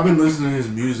 I've been listening to his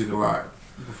music a lot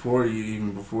before he.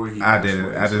 I did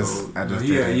it. I just did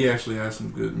it. He actually has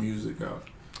some good music out.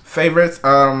 Favorites?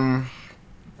 I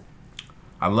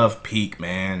love Peak,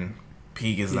 man.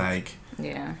 Peak is like,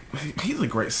 yeah. He's a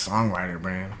great songwriter,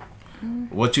 man.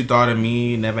 What You Thought of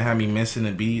Me, Never Had Me Missing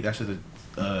a Beat. That's just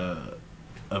a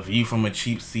View from a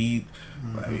Cheap Seat.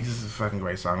 Like, he's just a fucking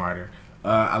great songwriter.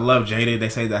 I love Jaded. They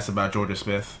say that's about Georgia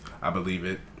Smith. I believe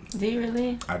it. Do you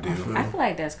really? I do. I feel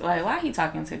like that's like, why he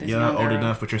talking to this young Yeah, girl? old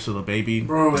enough, but you're still a baby.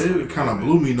 Bro, it kind of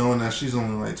blew me knowing that she's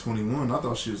only like 21. I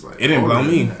thought she was like. It didn't blow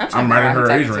me. I'm right in her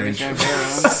age range.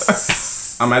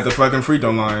 I'm at the fucking free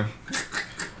throw line.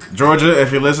 Georgia,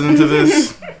 if you're listening to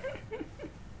this,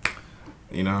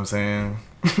 you know what I'm saying?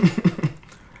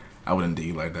 I wouldn't do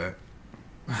you like that.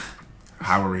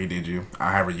 However he did you, or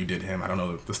however you did him. I don't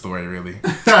know the story really.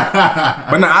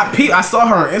 But no, I saw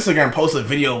her on Instagram post a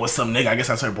video with some nigga. I guess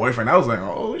that's her boyfriend. I was like,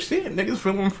 oh shit, niggas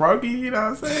feeling froggy. You know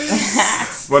what I'm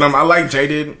saying? But I like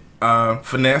Jaded.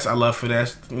 Finesse. I love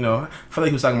Finesse. You know, I feel like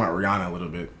he was talking about Rihanna a little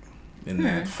bit in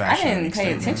that I fashion. didn't pay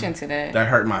statement. attention to that. That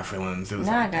hurt my feelings. It was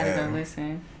Now like, I gotta damn. go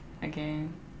listen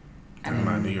again.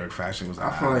 My New York fashion was. I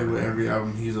feel like with every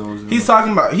album, he's always He's always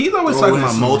talking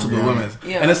about some, multiple yeah. women,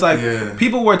 Yeah. and it's like Yeah.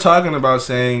 people were talking about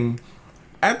saying,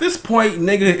 at this point,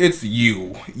 nigga, it's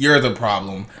you. You're the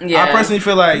problem. Yeah. I personally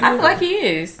feel like I feel like he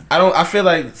is. I feel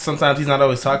like sometimes he's not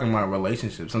always talking about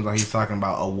relationships. Sometimes he's talking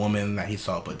about a woman that he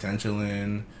saw potential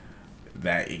in,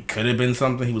 that it could have been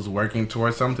something he was working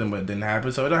towards something, but it didn't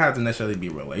happen. So it don't have to necessarily be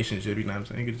a relationship. You know what I'm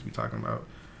saying? He could just be talking about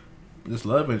just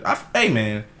love. And hey,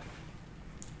 man.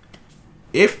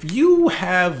 If you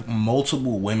have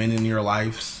multiple women in your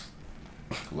lives,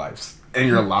 lives,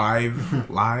 Yeah.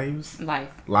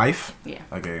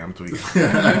 Okay, I'm tweaking.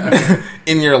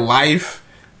 In your life,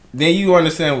 then you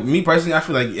understand. Me personally, I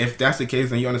feel like if that's the case,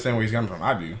 then you understand where he's coming from.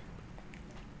 I do.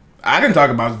 I can talk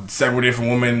about several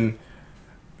different women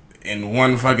in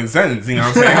one fucking sentence. You know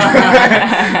what I'm saying?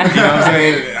 You know what I'm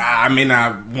saying? I may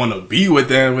not want to be with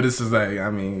them, but it's just like, I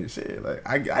mean, shit. Like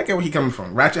I get where he coming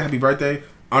from. Ratchet, Happy Birthday.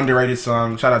 Underrated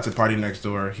song. Shout out to Party Next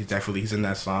Door. He's in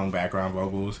that song, background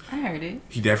vocals. I heard it.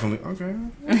 He definitely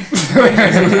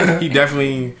he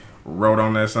definitely wrote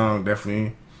on that song.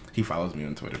 Definitely, he follows me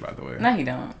on Twitter, by the way. No, he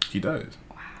don't. He does.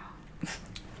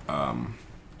 Wow.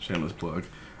 Shameless plug.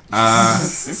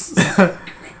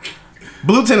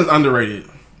 Blue Tin is underrated.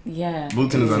 Yeah. Blue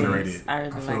Tin is underrated. I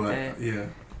really feel like that. yeah.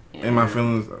 In my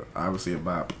feelings, obviously a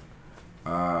bop.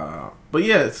 But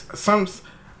yeah,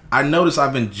 I noticed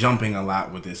I've been jumping a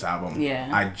lot with this album. Yeah.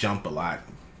 I jump a lot.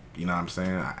 You know what I'm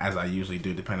saying? As I usually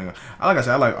do, depending on... Like I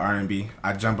said, I like R&B.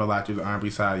 I jump a lot through the R&B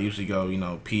side. I usually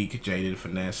go, Peak, Jaded,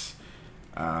 Finesse.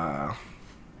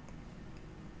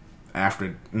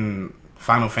 After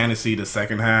Final Fantasy, the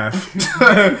second half.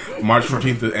 March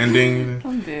 14th, the ending.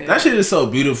 I'm dead. That shit is so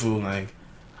beautiful. Like,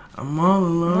 I'm all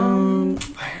alone.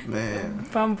 Like, man.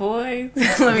 From boys.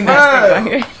 Let me not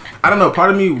Bruh. I don't know.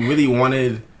 Part of me really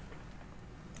wanted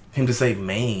him to say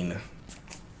Maine.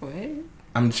 What?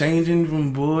 I'm changing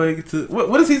from boy to...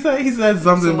 What does he say? He said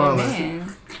something about... Man.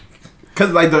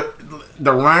 Because, like,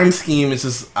 the rhyme scheme is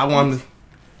just... I want...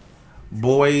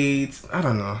 Boys... I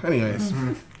don't know. Anyways.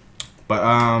 Mm-hmm. But,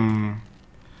 I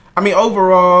mean,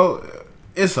 overall,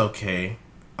 it's okay.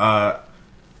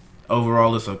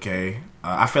 Overall, it's okay.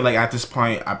 I feel like at this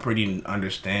point, I pretty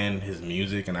understand his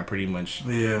music, and I pretty much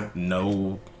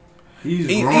know... He's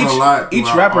grown a lot. Each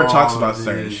rapper talks about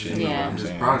certain shit. Yeah. You know what I'm His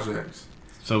saying? projects.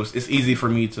 So it's easy for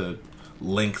me to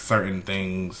link certain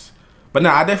things. But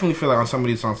no, I definitely feel like on some of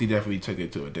these songs, he definitely took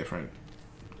it to a different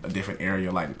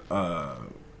area. Like,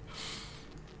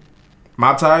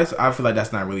 Mob Ties, I feel like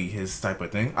that's not really his type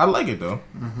of thing. I like it, though.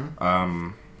 Mm-hmm.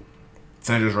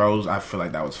 Senator's Rose, I feel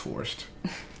like that was forced.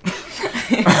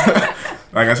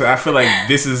 Like I said, I feel like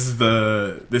this is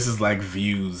like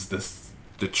Views,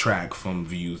 the track from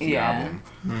Views, the album,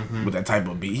 with that type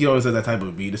of beat. He always had that type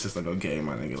of beat. It's just like, okay,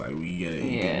 my nigga, like, we get it.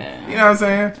 Yeah. You know what I'm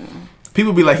saying?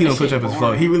 People be like, he don't switch up his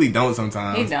flow. He really don't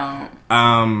sometimes. He don't.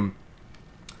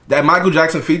 That Michael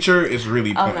Jackson feature is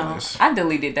really Oh, no. pointless. I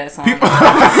deleted that song. No.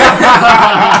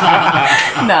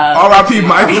 R.I.P.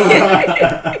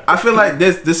 Michael. I feel like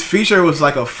this feature was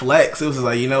like a flex. It was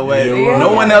like, you know what? Yeah.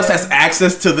 No one else has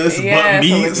access to this Yeah, but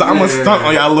me, so so I'm gonna yeah. stunt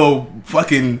on y'all little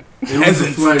fucking It was a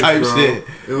peasants flex, type bro. shit.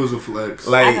 It was a flex.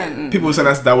 Like, people say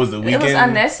that was the It weekend. was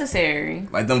unnecessary.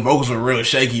 Like, them vocals were real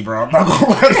shaky, bro. I'm not gonna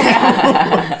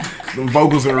lie. Them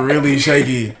vocals were really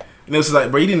shaky. And it was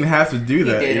like, bro, you didn't have to do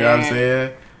that. You know what I'm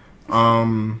saying?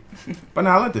 But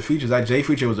now I like the features. That J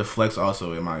feature was a flex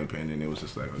also, in my opinion. It was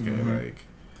just like, okay, like...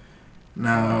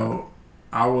 Now,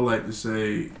 I would like to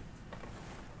say,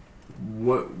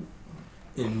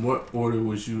 in what order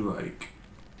was you like,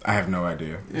 I have no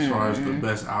idea. as far as the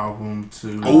best album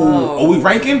to? Oh, we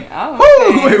ranking?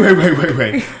 Oh, okay. Woo,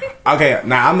 wait. Okay,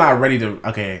 now I'm not ready to...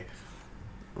 Okay.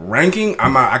 Ranking?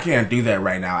 I can't do that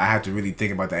right now. I have to really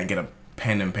think about that and get a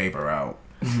pen and paper out.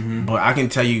 But I can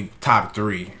tell you top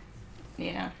 3.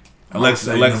 Yeah. Alexis,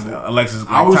 I like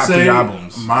would top say 3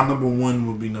 albums. my number 1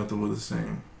 would be Nothing But the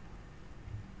Same.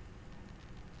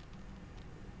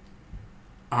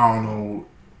 I don't know.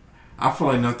 I feel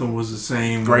like Nothing Was the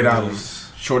Same. Great was- album.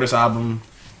 Shortest album.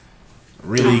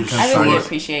 Really I I really concise.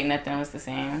 appreciate Nothing Was the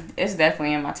Same. It's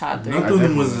definitely in my top 3.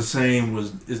 Nothing Was the Same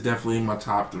is definitely in my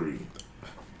top 3.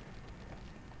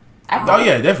 Oh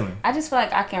yeah, definitely. I just feel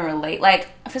like I can relate. Like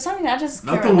for some reason, I just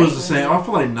can Nothing relate was the with same. him. I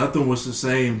feel like nothing was the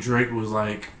same. Drake was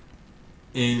like,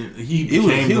 and he It was-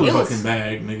 became he the was- fucking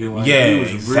bag, nigga. Like, Yeah, he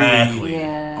was exactly. really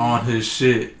Yeah. on his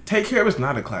shit. Take Care is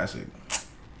not a classic.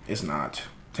 It's not.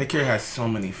 Take Care has so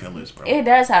many fillers, bro. It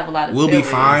does have a lot of We'll Be fillers.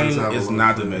 Fine Just have a is lot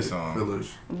not of the best song.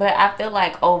 fillers. But I feel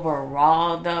like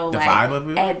overall though, The like vibe of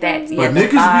it? at that, But yeah, the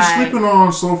niggas be vibe, sleeping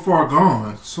on So Far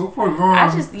Gone. So Far Gone. I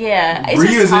just it's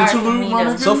Bria's just hard for interlude, me my to.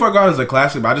 nigga? So Far Gone is a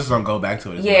classic, but I just don't go back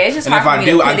to it. as Yeah, much. it's just and if hard for I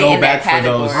me do, to I put it go in back that for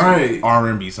those category. Right.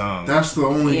 R&B songs. That's the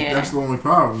only. Yeah. That's the only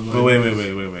problem. But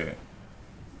wait.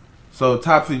 So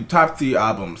top three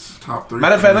albums. Top three.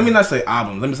 Matter of fact, let me not say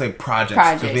albums. Let me say projects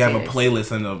because Projects, we have a yes.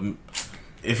 playlist in the.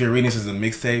 If you're reading this as a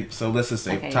mixtape, so let's just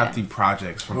say Okay, top yeah. 3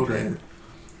 projects from Okay. Drake.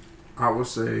 I would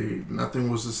say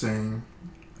Nothing Was the Same.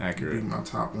 Be Accurate. my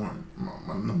top one.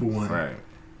 My number one. Right.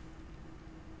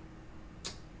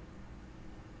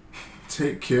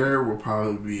 Take Care will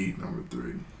probably be number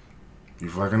 3. You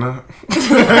fucking up?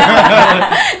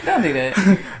 Don't do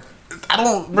that. I don't.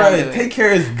 Don't Bro, do it. Take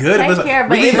Care is good. Take but Care,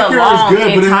 but really, it Take Care is belongs good,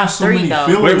 in but it top has so 3 many though.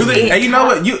 fillers. wait, really? It And you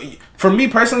know top- what? For me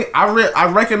personally, I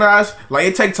recognize like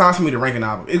it takes time for me to rank an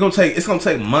album. It's gonna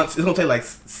take months. It's gonna take like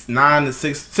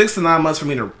 6 to 9 months for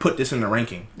me to put this in the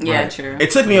ranking. Yeah, Right. true. It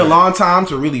took me a long time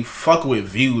to really fuck with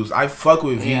Views. I fuck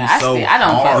with Views Yeah, so I don't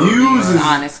fuck hard. with Views Views, is-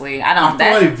 honestly. I I don't. feel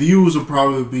That, like Views will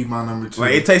probably be my number 2.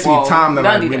 Like it takes Whoa, me time to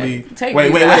don't like do that. really. Take Wait.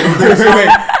 Views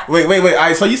Wait. All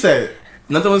right, so you said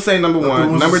Nothing Was Saying number Nothing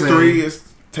 1. Was Number the 3 Same. is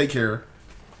Take Care.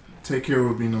 Take Care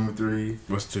would be number 3.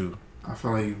 What's 2? I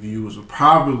feel like Views would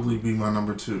probably be my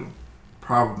number 2.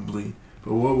 Probably.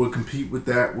 But what would compete with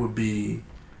that would be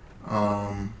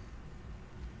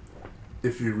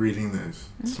If You're Reading This.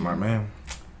 Smart man.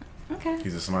 okay.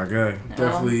 He's a smart guy.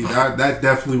 Definitely that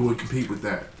definitely would compete with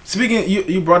that. Speaking,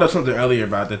 you brought up something earlier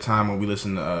about the time when we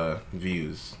listened to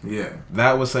Views. Yeah.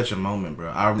 That was such a moment, bro.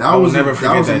 I That will was never that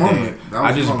forget was a that day. moment. That was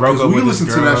I a just moment. broke 'Cause up we with this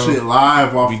listened girl. to that shit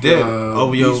live off We did. the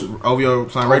OVO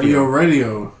Sound Radio. OVO Radio.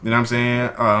 You know what I'm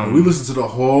saying? We listened to the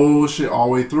whole shit all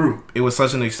the way through. It was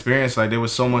such an experience. Like there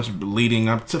was so much leading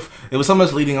up to. It was so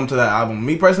much leading up to that album.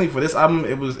 Me personally, for this album,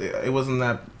 it wasn't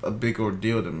that a big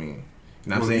ordeal to me. You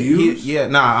know what I'm saying?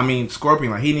 Views? I mean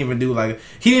Scorpion. Like he didn't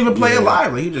even play it Yeah.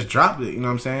 live. Like he just dropped it. You know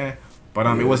what I'm saying? But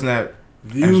it wasn't that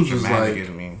Views as was dramatic like as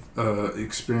me.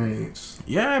 experience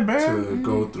Yeah, man. to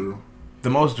go through. The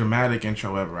most dramatic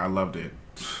intro ever. I loved it.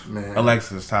 Man.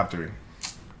 Alexis, top 3.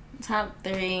 Top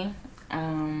 3.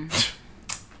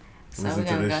 So Listen we're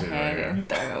to gonna this go shit ahead right and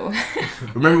throw.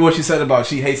 Remember what she said about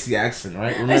she hates the accent,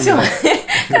 right? Remember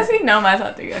that? Because he know my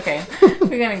top 3. Okay.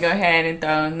 We're gonna go ahead and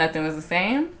throw Nothing Was the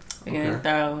Same. We're gonna Okay.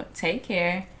 throw Take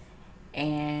Care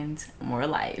and More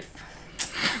Life.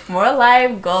 More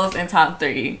Life goes in top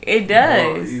 3. It Oh,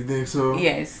 does. you think so?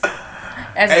 Yes.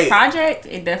 As Hey. a project,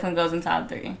 it definitely goes in top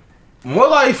 3. More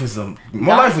Life is Y'all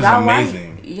right.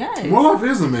 amazing. Yes. More Life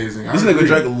is amazing. I This nigga agree.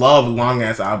 Drake love long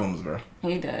ass albums, bro.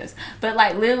 He does. But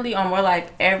like literally on More Life,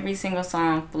 every single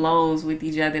song flows with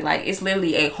each other. Like it's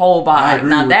literally a whole I vibe. agree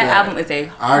Now with that that. album is a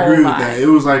whole I agree with vibe. that. It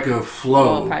was like a Whole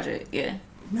flow. project, yeah.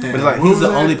 Man, But it's like what he's was the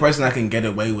that? only person that can get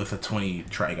away with a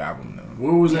 20-track album, though.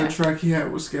 What was Yeah. that track he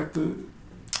had with Skepta?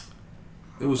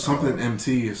 It was something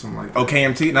MT or something like that.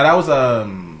 OKMT. Now that was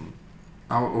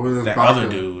Or was it that Baka? other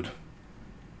dude.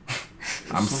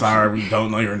 I'm sorry, we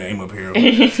don't know your name up here.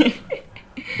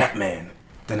 Batman.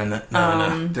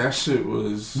 Da-na-na-na-na. That shit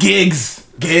was Gigs.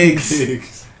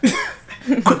 gigs.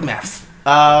 Quick maths.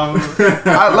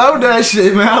 I love that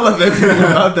shit, man. I love everything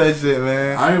about that shit,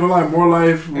 man. I ain't gonna lie, More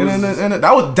Life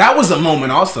was. That was a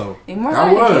moment also. More That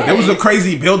Life, was. yeah. There was a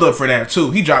crazy build up for that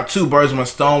too. He dropped 2 Birds One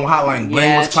Stone. Hotline Bling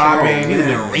Yeah, was true. popping. He did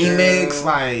a Yeah. remix.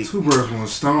 Like Two Birds, One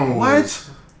Stone. what? Was,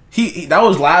 He that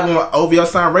was live on OVO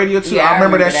Sound Radio too. Yeah, I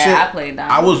remember that shit. I played that.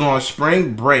 I was on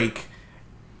spring break.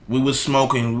 We was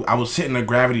smoking. I was hitting a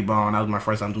gravity bong. That was my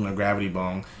first time doing a gravity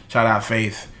bong. Shout out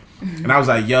Faith. And I was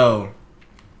like, yo,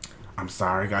 I'm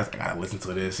sorry guys, I gotta listen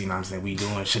to this. You know what I'm saying? We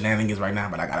doing shenanigans right now,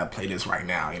 but I gotta play this right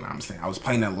now. You know what I'm saying? I was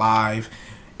playing it live.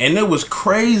 And it was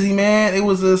crazy, man. It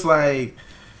was just like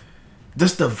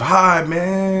just the vibe,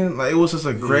 man. Like it was just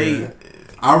a great Yeah.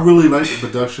 I really like the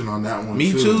production on that one.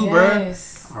 Me too, bruh.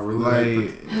 Yes. I really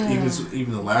like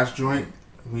even the last joint.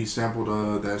 We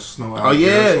sampled that Snow. Oh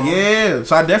yeah, yeah.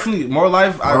 So I definitely More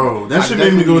Life. Bro, that shit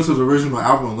made me go to the original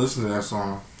album and listen to that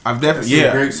song. I've That's definitely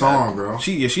a great song, bro.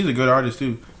 She's a good artist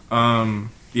too.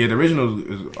 Yeah, the original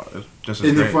is just as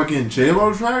In the great. fucking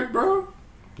J-Lo track, bro.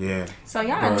 Yeah, So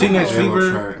y'all Bro, know, Teenage J-Lo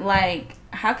Fever. track. like,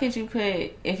 how could you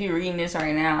put If You're Reading This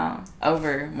Right Now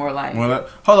over More Life? More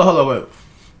Life. Hold on, wait.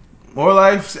 More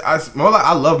Life. I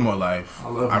love More Life. I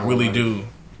love I More really Life. do.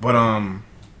 But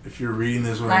If you're reading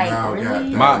this right Like, now,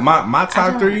 really? got that. My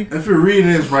top three. If you're reading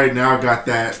this right now, got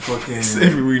that fucking.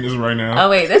 If you're reading this right now. Oh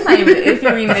wait, that's not even. If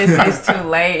you're reading this, it's too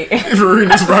late. If you're reading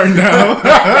this right now.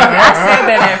 I said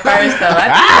that at first though. I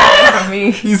think that's for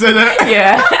me. You said that?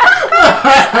 Yeah.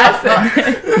 I said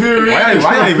that.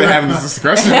 Why y'all even having this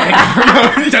discussion right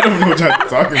now? Y'all don't know what y'all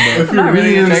talking about. If you're Not really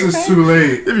reading a this, Drake it's fan. too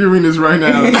late. If you're reading this right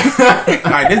now.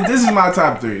 Alright, this is my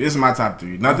top three. This is my top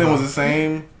three. Nothing Was the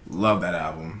Same. Love that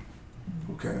album.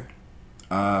 Okay.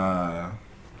 I'm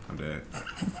dead.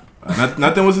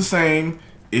 Nothing Was the Same.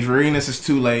 If you're reading this, it's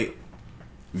too late.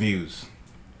 Views.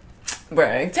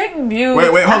 Bruh, take views.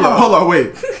 Wait, hold on,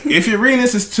 wait. If you're reading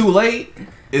this, it's too late.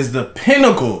 Is the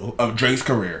pinnacle of Drake's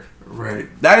career. Right.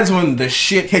 That is when the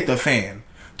shit hit the fan.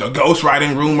 The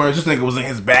ghostwriting rumors. This nigga was in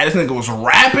his bag. This nigga was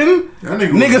rapping. That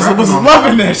nigga Niggas rapping was on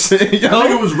loving that that shit, That nigga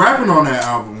yo. was rapping on that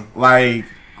album. Like,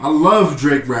 I love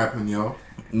Drake rapping, yo.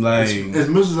 As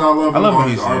much as I love him love on when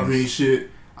his he R&B sings. shit,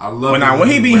 I love it when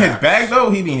he be in his raps. bag though,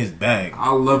 he be in his bag.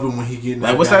 I love it when he get in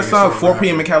Like, what's that bag and song? start 4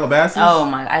 p.m. in rapping. Calabasas? Oh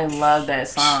my, I love that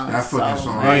song. That fucking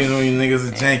song. Oh, you know you niggas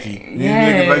is janky. You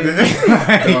Yeah. niggas like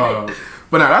that. Dog.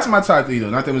 But no, that's my top three though.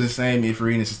 Nothing Was the Same. If you're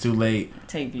reading this, it's too late.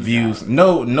 Take Views. out.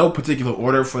 No particular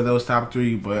order for those top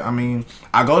three, but I mean,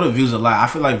 I go to Views a lot. I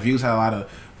feel like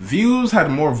Views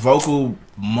had more vocal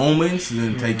moments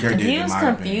than Take Care did. in Views my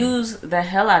opinion. confuse the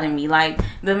hell out of me. Like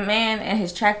the man and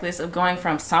his track list of going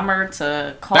from summer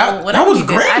to cold. That whatever was he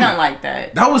did, great. I don't like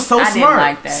that. That was so I didn't smart.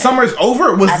 like that. Summer's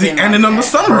Over was I the didn't ending like of the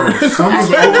that. summer. Summer's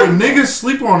over. Niggas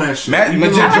sleep on that shit. Matt- Even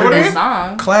Majid though I heard Jordan? that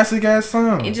song. Classic ass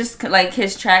song. It just like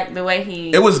his track, the way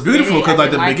he. It was beautiful did it, because I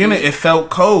like the didn't beginning, it. it felt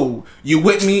cold. You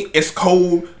with me? It's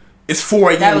cold. It's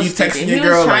 4 That a.m. was You texting stupid. your He was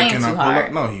girl like, trying "Can I too pull up?"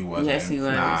 hard. No, he wasn't. Yes, he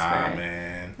was, Nah, bro. man.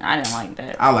 I didn't like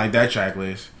that. I like that track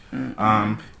list.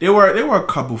 There were a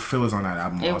couple fillers on that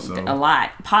album It, also. a lot.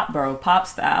 Pop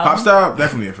style. Pop style,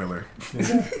 definitely a filler. He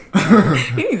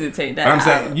needs to take that I'm out.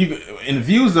 saying in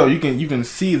Views though, you can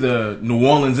see the New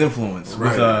Orleans influence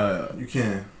Right. with You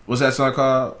can. what's that song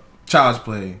called? Child's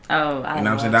Play. Oh, I You know what I'm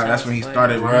love saying? That's when he Child's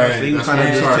started. Play. Right. So he was That's kind of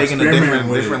when he just started taking a experimenting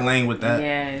with different it. lane with that.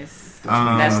 Yes.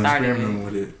 Um, that started Experimenting it.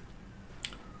 with it.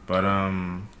 But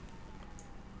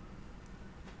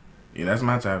yeah, that's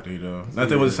my top three though.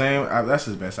 Nothing Was the Same. That's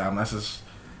his best album. That's his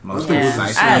most Nothing Was the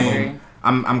concise I Same. album. agree.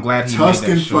 I'm glad he Tuscan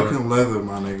made that short. fucking leather,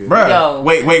 my nigga. Bruh, Yo.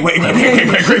 wait.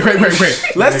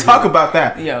 Let's talk about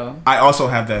that. Yo. I also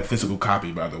have that physical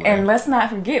copy, by the way. And let's not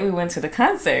forget we went to the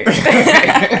concert.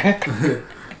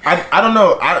 I don't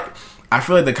know. I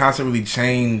feel like the concert really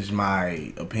changed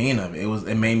my opinion of it.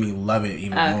 It made me love it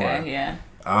even more. Okay, yeah.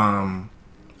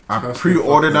 I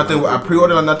pre-ordered Nothing. I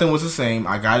pre-ordered Nothing Was the Same.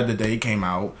 I got it the day it came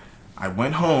out. I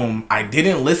went home. I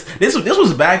didn't listen. This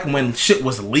was back when shit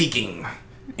was leaking,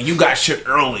 and you got shit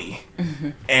early,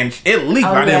 and it leaked.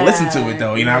 Oh, but I didn't yeah. listen to it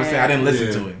though. You know what I'm saying? I didn't listen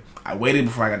Yeah. to it. I waited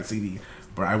before I got the CD.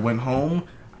 But I went home.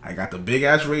 I got the big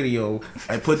ass radio.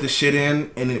 I put the shit in,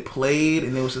 and it played,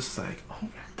 and it was just like, oh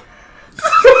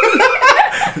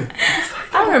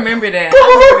I remember that.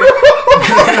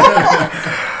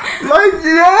 like,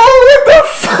 yo, what the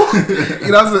fuck?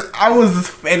 You know, I was just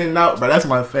fanning out, but that's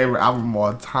my favorite album of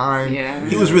all time. Yeah.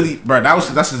 He was really, bro.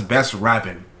 That's his best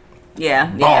rapping. Yeah,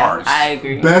 Bars. I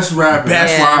agree. Best rapping.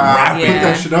 Best That's why I rapping. put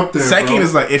that shit up there. Second bro.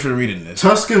 is like, if you're reading this,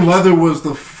 Tuscan leather was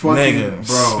the fucking nigga,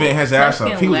 bro. spit his ass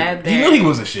up. He Leather. knew he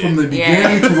was a shit, From the Yeah.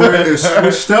 beginning to where it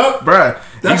switched up. bruh.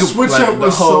 That switch up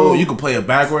was so- You could play it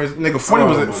backwards, nigga. 40 Oh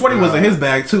was my 40 was in God. his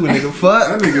bag too, nigga. That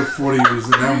Fuck. nigga 40 was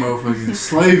in that motherfucking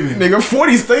slaving. Nigga,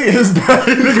 40 stay in his bag.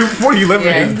 Nigga, 40 living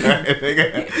in his bag.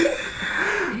 Nigga.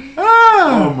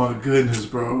 Oh my goodness,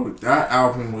 bro. That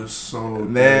album was so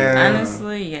Man.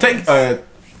 Honestly, yes.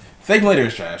 Thank Me Later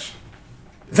is trash.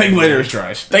 Thank Me Later is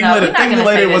trash. Thank Me No, Later. we're not Thank Me gonna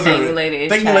Later say that wasn't. Thank Me Later is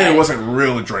Thank Me Later trash. wasn't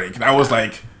real Drake. That was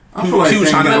like. I feel like She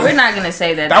was Thank trying Me to. But we're not gonna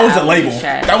say that. That was the a label. album is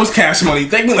trash. That was Cash Money.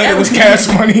 Thank Me Later That was was- Cash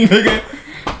Money, nigga.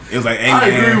 It was like, hey, I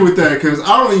man. agree with that because I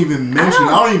don't even mention.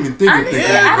 I don't even think of Honestly,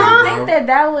 that. I don't bro. think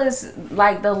that was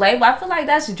like the label. I feel like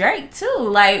that's Drake too.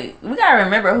 Like we gotta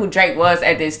remember who Drake was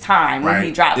at this time when he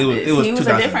Right. dropped It was- this. it was He was a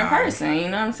 2009. different person. You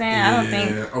know what I'm saying? I don't think.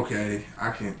 Yeah, okay. I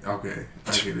can't. Okay,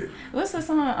 I get it. What's the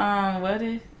song?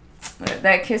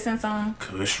 That kissing song?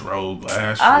 Kush roll,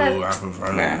 glass All roll, that- I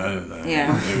prefer Yeah.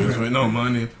 Yeah. Niggas with no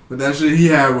money. But that shit he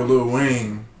had with Lil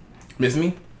Wayne. Miss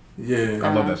Me? Yeah,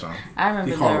 I love that song. I remember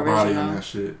he the called a body on original. that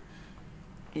shit.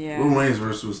 Lil Yeah. Wayne's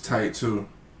verse was tight too.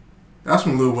 That's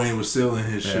when Lil Wayne was still in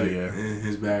his Hell shit yeah. in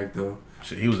his bag though.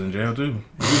 Shit, he was in jail too.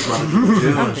 He was about to go to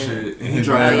jail and shit. And he Oh,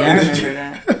 dropped Oh yeah, I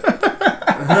that. remember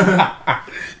that.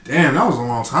 Damn, that was a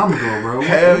long time ago, bro.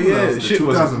 Hell What yeah, was that, shit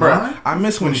was 2009? bro. I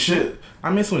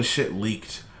miss when shit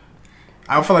leaked.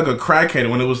 I felt like a crackhead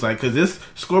when it was like, because this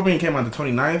Scorpion came out the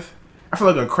 29th. I feel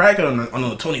like a crackhead on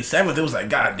the 27th. It was like,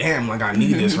 God damn, like I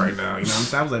need this right now. You know what I'm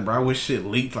saying? I was like, bro, I wish shit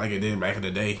leaked like it did back in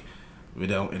the day. It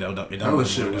don't. That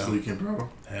shit was leaking, bro.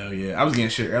 Hell yeah, I was getting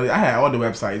shit early. I had all the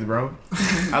websites, bro.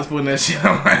 I was putting that shit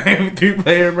on my MP3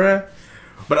 player, bro.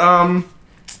 But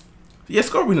yeah,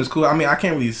 Scorpion is cool. I mean, I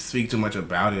can't really speak too much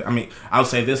about it. I mean, I'll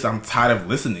say this: I'm tired of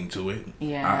listening to it.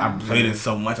 Yeah, I played it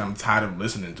so much. I'm tired of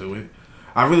listening to it.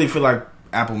 I really feel like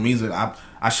Apple Music.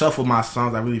 I shuffle my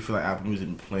songs. I really feel like Apple Music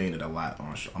been playing it a lot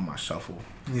on my shuffle.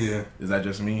 Yeah. Is that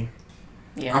just me?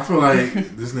 Yeah. I feel like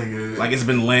this nigga. Like it's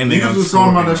been landing. Niggas was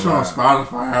talking about that shit on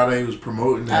Spotify, how they was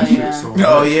promoting that shit yeah. so much.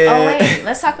 Oh yeah. Oh wait,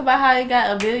 let's talk about how it got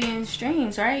 1 billion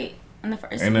streams, right? In the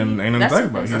first. Ain't nothing to talk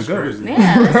about. He was good. Crazy.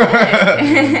 Yeah,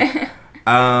 that's it.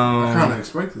 I kind of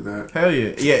expected that. Hell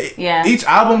yeah. Yeah. Each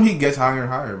album he gets higher and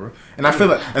higher, bro. And I feel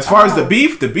like as far as the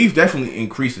beef definitely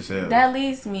increases. Hell. That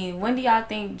leads me. When do y'all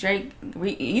think Drake?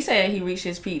 You said he reached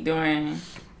his peak during.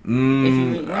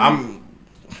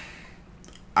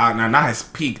 Not his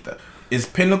peak. Is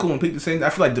pinnacle and peak the same? I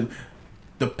feel like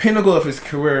the pinnacle of his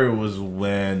career was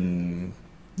when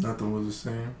Nothing was the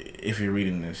same. If you're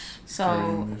reading this.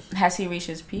 So has he reached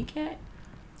his peak yet?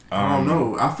 I don't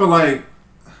know. I feel like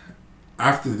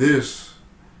after this,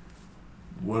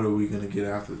 what are we gonna get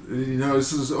after? You know,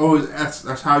 this is always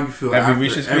that's how you feel after after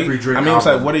reaches every peak? Drake I mean, album. it's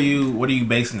like what are you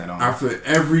basing that on? After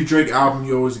every Drake album,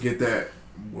 you always get that.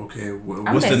 Okay,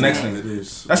 what's the next thing? It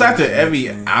is. That's after every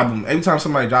album. Every time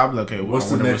somebody drops, okay, what's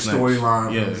the next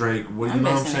storyline from Drake? What you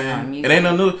know what I'm saying? It ain't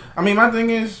no new. I mean, my thing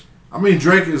is,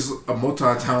 Drake is a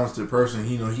multi-talented person.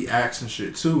 He he acts and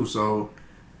shit too. So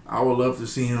I would love to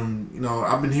see him. You know,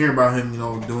 I've been hearing about him. You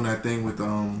know, doing that thing with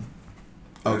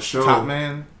that show Top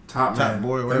Man, Top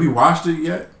Boy. Have you watched it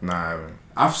yet? Nah, I haven't.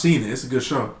 I've seen it. It's a good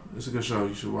show. You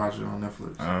should watch it on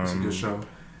Netflix. It's a good show.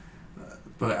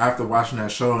 But after watching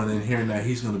that show and then hearing that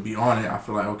he's going to be on it, I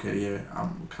feel like, okay, yeah,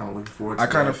 I'm kind of looking forward to it. I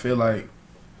kind of feel like,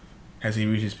 has he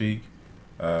reached his peak?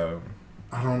 I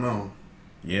don't know.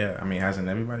 Yeah, I mean, hasn't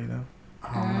everybody though?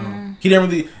 I don't know. He never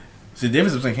really. It's the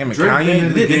difference between him and Drake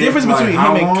Kanye. The difference like between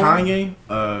how him and long?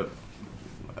 Kanye,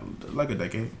 like a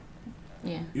decade.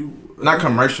 Yeah. Not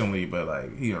commercially, but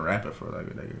like he a rapper for like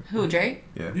a decade. Who, Drake?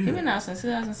 Yeah. He been out since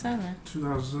 2007.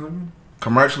 2007?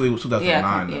 Commercially it was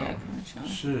 2009 though. Yeah, commercially.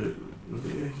 Shit.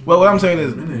 Well, what I'm saying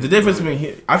is the difference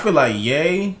between I feel like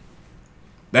Ye,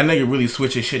 that nigga really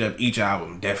switches shit up each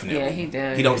album. Definitely. Yeah, he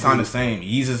does. He don't sound the same.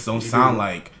 Yeezus don't sound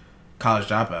like College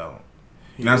Dropout.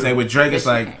 You know what I'm saying? With Drake, it's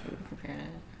like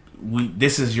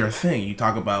this is your thing. You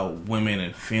talk about women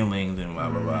and feelings and blah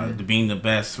blah blah, being the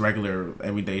best regular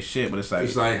everyday shit. But it's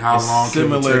like how long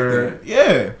similar. can we take that?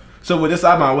 Yeah. So with this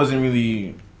album, I wasn't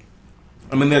really.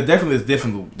 I mean, there's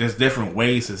different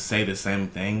ways to say the same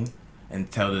thing and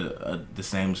tell the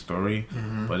same story,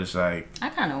 but it's like I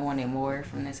kind of wanted more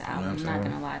from this album. I'm not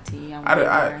gonna lie to you. I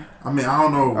don't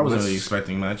know. I wasn't really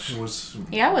expecting much. I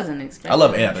wasn't expecting. I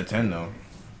love 8 out of 10 though.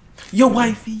 Your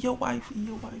wifey. I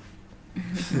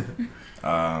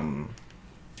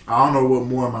don't know what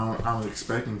more I'm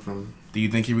expecting from. Do you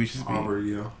think he reaches peak?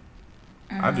 Aubrey, yeah.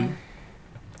 I do.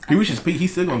 He reaches peak.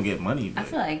 He's still gonna get money. But I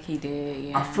feel like he did.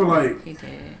 Yeah. I feel like he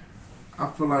did. I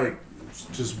feel like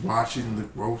just watching the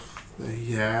growth that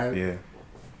he had. Yeah.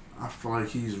 I feel like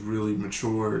he's really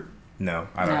matured. No,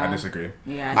 I disagree.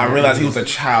 Yeah. I realized he was a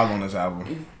child on this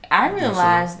album. I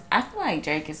realized I feel like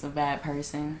Drake is a bad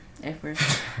person. If we're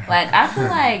like, I feel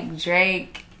like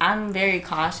Drake. I'm very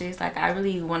cautious. Like, I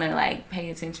really want to like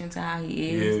pay attention to how he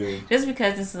is, just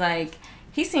because it's like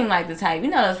he seemed like the type. You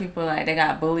know, those people like they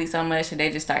got bullied so much that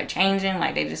they just start changing.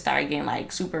 Like they just start getting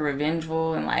like super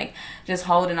revengeful and like just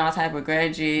holding all type of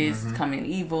grudges, becoming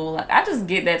evil. Like I just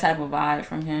get that type of vibe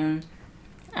from him.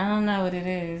 I don't know what it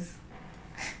is.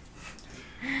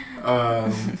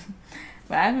 But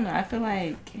I don't know. I feel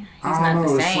like he's not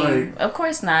the same. Of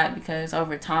course not, because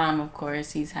over time, of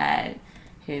course, he's had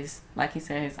his, like he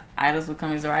said, his idols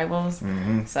become his rivals. So, I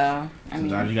mean,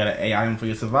 sometimes you gotta AI him for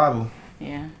your survival.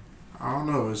 Yeah. I don't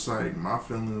know. It's like my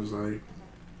feeling was like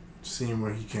seeing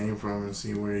where he came from and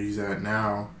seeing where he's at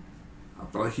now. I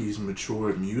feel like he's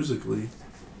matured musically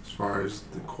as far as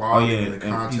the quality and the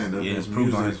content of his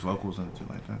music. On his vocals and shit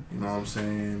like that. You know what I'm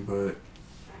saying? But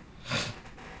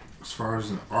as far as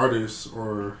an artist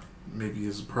or maybe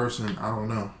as a person, I don't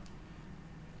know.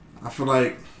 I feel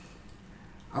like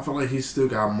he's still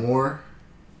got more,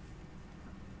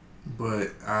 but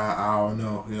I don't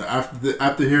know. You know,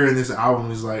 after hearing this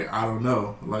album, it's like I don't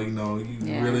know. Like you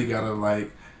really gotta like.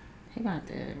 He got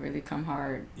to really come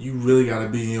hard. You really gotta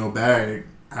be in your bag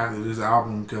after this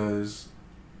album because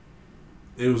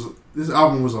this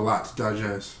album was a lot to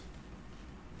digest.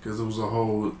 because it was a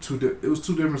whole two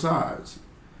different sides.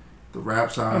 The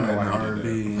rap side and the R&B.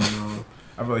 You know,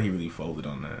 I feel like he really folded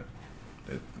on that.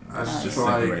 I just feel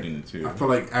like separating the two. I feel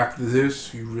like after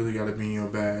this, you really got to be in your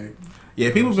bag.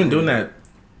 Yeah, people have been doing that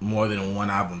more than one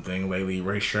album thing lately.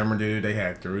 Ray Sherman did. They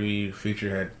had 3.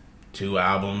 Future had 2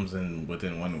 albums, and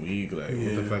within 1 week, like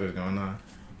what the fuck is going on?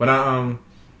 But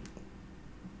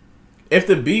if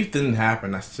the beef didn't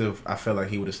happen, I feel like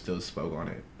he would have still spoke on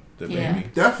it. The baby.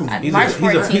 Definitely.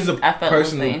 He's a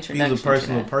personal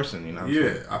personal person, you know.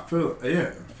 Yeah, I feel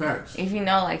facts. If you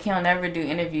know, like he'll never do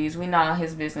interviews. We know all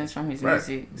his business from his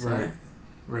music. So.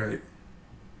 Right.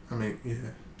 I mean, yeah,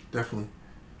 definitely.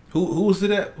 Who was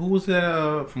it? Who was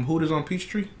that from Hooters on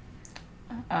Peachtree?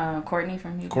 Courtney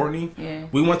from Hooters. Courtney. Yeah.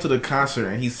 We went to the concert,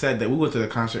 and he said that we went to the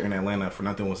concert in Atlanta for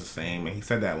Nothing Was the Same, and he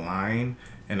said that line,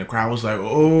 and the crowd was like,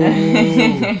 "Oh!"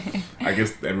 I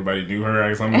guess everybody knew her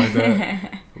or something like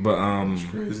that. But it's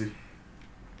crazy.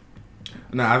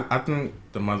 No, I think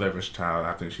the mother of his child.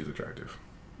 I think she's attractive.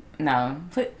 No,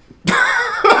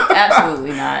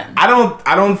 absolutely not.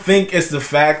 I don't think it's the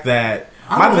fact that.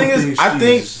 My thing is, I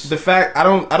think the fact I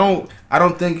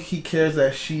don't think he cares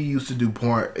that she used to do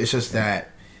porn. It's just that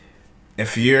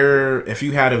if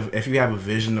you have a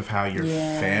vision of how your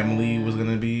family was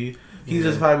gonna be, he's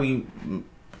just probably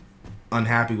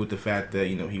unhappy with the fact that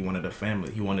he wanted a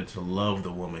family. He wanted to love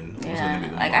the woman. Who was gonna be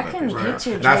the like I couldn't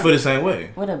picture. And I feel the same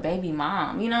way with a baby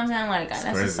mom. You know what I'm saying? Like that's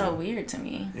crazy. just so weird to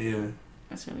me. Yeah,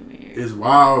 that's really weird. It's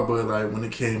wild, but like when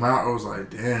it came out, I was like,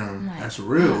 damn, that's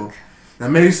real. Fuck. That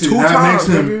makes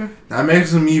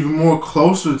him even more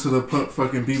closer to the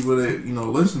fucking people that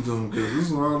listen to him, because this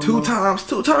is all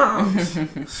two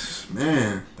times.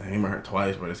 Man, he met her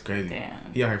twice, but it's crazy.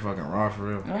 Damn. He out here fucking raw for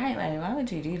real. Right? Like, why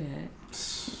would you do that?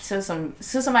 To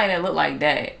somebody that look like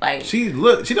that, like she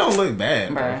don't look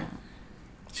bad, bro.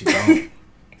 She don't.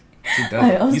 She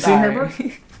doesn't. You seen her, bro?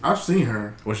 I've seen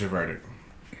her. What's your verdict?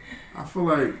 I feel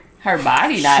like her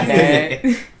body not bad.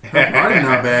 Her body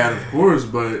not bad, of course,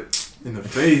 but in the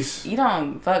face. You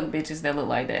don't fuck bitches that look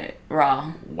like that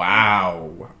raw.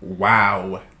 Wow.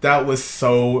 That was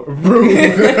so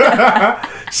rude.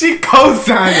 She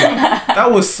co-signed.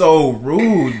 That was so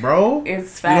rude, bro.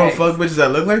 It's facts. You don't fuck bitches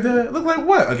that look like that? Look like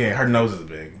what? Okay, her nose is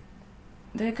big.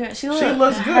 She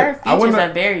looks good. Her features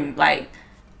are very like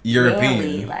European.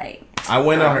 manly, like I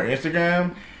went on her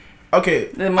Instagram. Okay,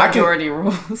 the majority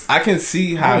rules. I can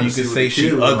see how you could say she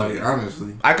ugly. Like,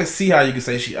 honestly, I could see how you could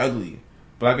say she ugly,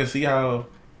 but I could see how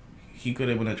he could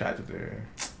have been attracted to her.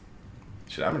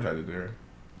 Shit, I'm attracted to her.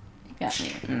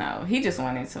 No, he just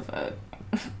wanted to fuck.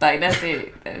 Like that's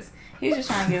it. He's just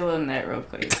trying to get a little nut real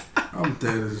quick. I'm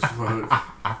dead as fuck.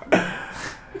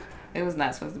 It was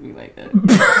not supposed to be like that.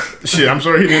 Shit, I'm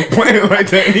sure he didn't plan it like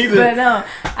that either. But no,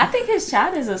 I think his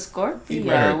child is a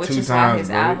Scorpio, which is why his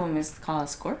album is called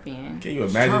Scorpion. Can you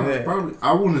imagine that? Probably,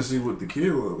 I want to see what the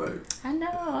kid look like. I know.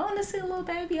 I want to see a little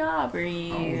baby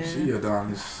Aubrey. I want to see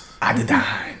Adonis.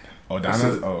 Adonis.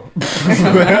 Adonis? Oh.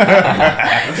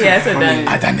 Yeah, it's Adonis.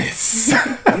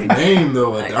 Adonis. Name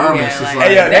though, Adonis.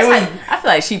 I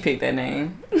feel like she picked that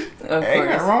name. Of ain't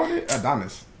course. wrong with it.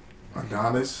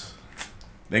 Adonis.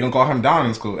 They gonna call him Don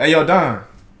in school. Hey, yo, Don.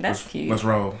 That's cute. Let's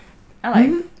roll. I like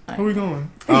it. Where we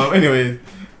going? Anyway,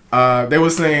 they were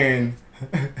saying,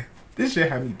 this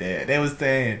shit had me dead. They was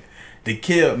saying, the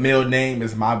kid middle name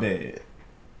is My Bed.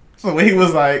 So when he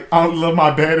was like, I don't love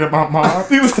my dad and my mom,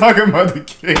 he was talking about the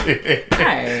kid.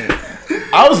 Right.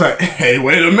 I was like, hey,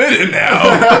 wait a minute now.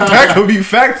 That could be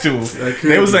factual.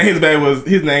 They was saying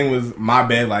his name was My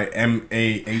Bed, like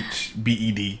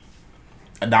Mahbed.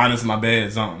 Adonis My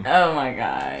Bed something. Oh my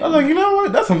god. I was like, you know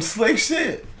what? That's some slick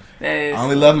shit. I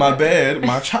only love my bed,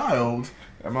 my child,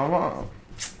 and my mom.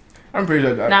 I'm pretty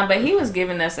sure that. Nah, but he was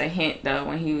giving us a hint though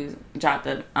when he dropped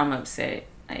the I'm upset.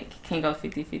 Like, can't go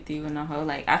 50-50 with no hoe.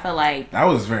 Like, I feel like that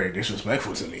was very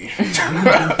disrespectful to me.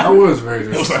 That was very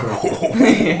disrespectful. It was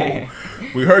like,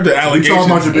 whoa. We heard the allegations. You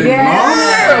talking about your baby mom?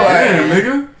 Damn,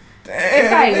 nigga.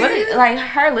 Damn, it's like, like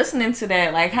her listening to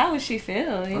that, like, how would she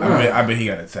feel? You know? I bet he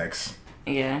got a text.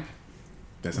 Yeah.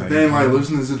 That's how then, like,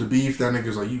 listening to the beef, that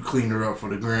nigga's like, you cleaned her up for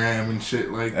the gram and shit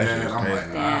like that. I'm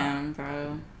like, damn,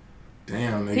 bro.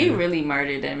 Damn, nigga. He really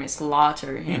murdered them and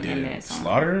slaughtered him in that song.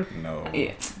 Slaughtered? No.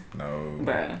 Yeah. No.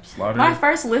 Bruh. Slaughtered? My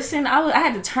first listen, I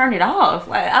had to turn it off.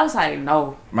 Like, I was like,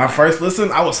 no. My first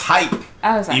listen, I was hyped.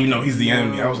 I was like, even though he's the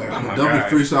enemy, I was like, oh my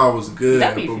God. Freestyle was good.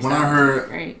 But when I heard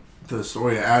great. The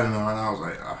story of Adnan, I was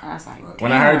like, oh. I was like,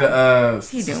 when I heard the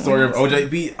story of OJ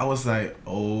beat, I was like,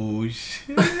 oh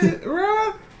shit,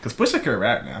 bro. Because Pusha can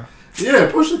rap now. Yeah,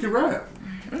 Pusha can rap.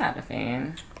 I'm not a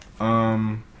fan.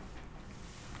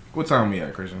 What time we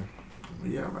at, Christian?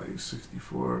 Yeah, like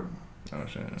 64. Oh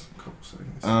shit. That's a couple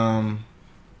seconds.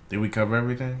 Did we cover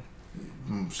everything?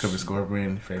 Mm, Cover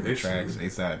Scorpion, favorite Basically. tracks, A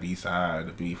side, B side,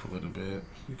 the beef a little bit.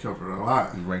 We covered a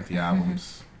lot. We ranked the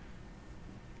albums.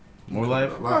 More covered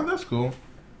life. a lot. Oh, that's cool.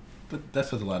 But that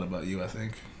says a lot about you, I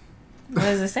think. What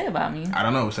does it say about me? I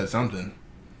don't know. It said something.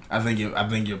 I think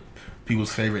your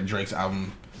people's favorite Drake's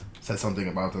album said something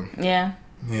about them. Yeah.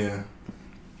 Yeah.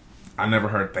 I never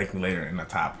heard Thank Me Later in the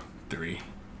top 3.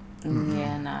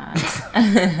 Yeah, nah.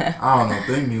 I don't know.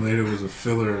 Thank Me Later was a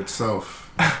filler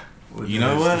itself. You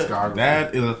know His what? discography.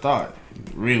 That is a thought.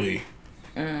 Really.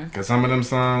 Because some of them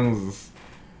songs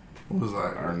was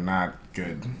like, are not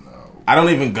good. no. I don't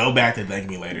even go back to Thank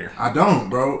Me Later. I don't,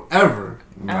 bro. Ever.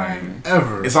 Like,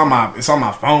 Ever. it's on my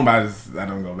phone, but I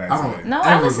don't go back I to don't- it. No,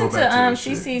 I Ever listen go back to to that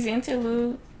shit. CC's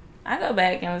Interlude. I go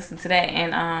back and listen to that.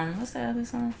 And what's that other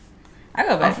song? I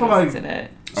go back I feel and listen like- to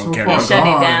that. Oh, So karaoke. far Shut it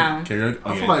gone. down. Karaoke? Oh,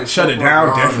 I yeah. feel like Shut So It Far Down,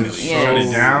 Gone definitely. is Yes. Shut It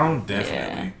so- Down,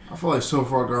 definitely. I feel like So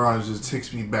Far Gone just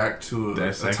takes me back to That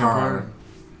a second time.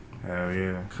 Hell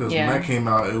yeah. Because Yeah. when that came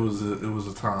out, it was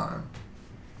a time.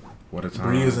 What a time.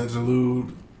 Bree's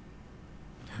Interlude.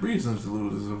 Bree's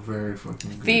Interlude is a very fucking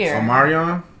good Fear. Oh,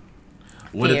 Marion?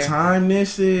 What a Fear. time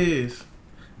this is.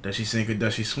 Does she sink or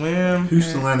does she swim?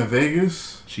 Houston, Atlanta,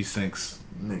 Vegas. She sinks.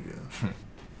 Nigga.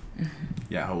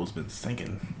 Yeah, hoes been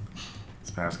sinking this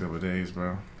past couple of days,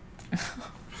 bro.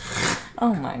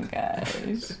 Oh my gosh.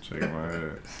 Check my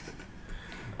head.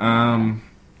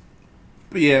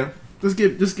 But yeah, just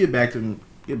get back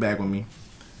with me.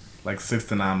 Like 6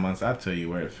 to 9 months. I'll tell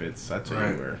you where it fits. I'll tell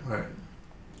you where. Right.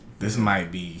 This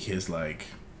might be his, like,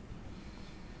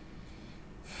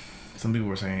 some people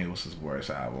were saying it was his worst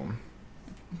album.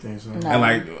 Think so? No. And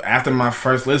like after my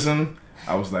first listen,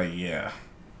 I was like, yeah.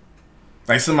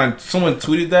 Like someone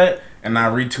tweeted that and I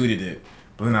retweeted it.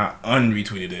 But then I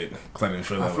unretweeted it because I didn't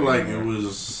feel I that feel way like it anymore.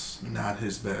 was not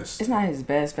his best. It's not his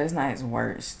best, but it's not his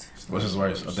worst. What's his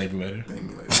worst? I'll thank you later. Thank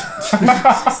me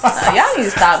later. Y'all need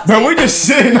to stop. But we just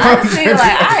sitting on Honestly, like,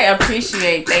 I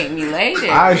appreciate Thank Me Later.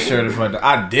 I sure the fuck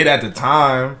I did at the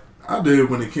time. I did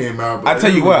when it came out. But I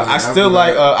tell you it was what, I after still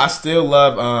like that. I still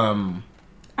love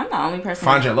I'm the only person.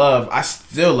 Find Your Love. I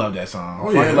still love that song. Oh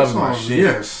Find yeah, Your that Love is my song. shit.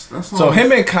 Yes, that song. So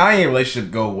him and Kanye relationship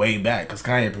go way back because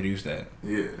Kanye produced that.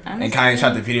 Yeah. And Kanye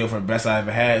shot the video for Best I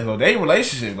Ever Had. So their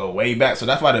relationship go way back. So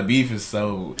that's why the beef is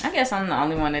so. I guess I'm the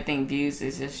only one that think Views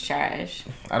is just trash.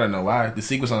 I don't know why. The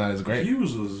sequence on that is great.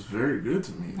 Hughes was very good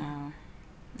to me, No,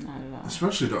 not at all.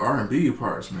 especially the R&B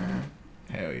parts, man.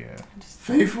 Hell yeah.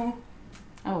 Faithful,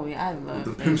 Oh yeah, I love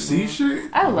the Pimp C Faithful.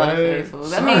 shit. I love What? Faithful. I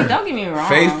Son. mean, don't get me wrong.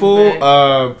 Faithful,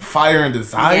 but Fire and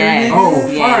Desire. Yes. nigga? Oh,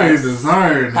 Yes. Fire and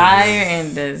Desire. nigga. Fire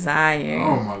and Desire.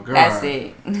 Oh my god. That's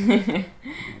it.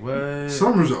 What?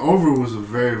 Summer's Over was a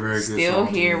very, very good Still song.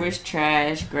 to Here me. was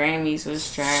trash. Grammys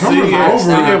was trash. Summer's Hot Over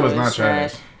Summer was not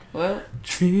trash. What?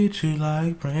 Treat you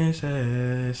like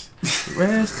princess.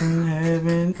 Rest in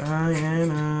heaven,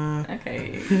 Diana.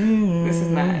 Okay. This is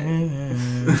not.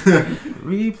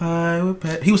 Reply with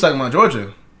pet. He was talking about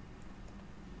Georgia.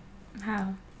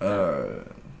 How?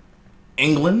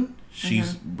 England.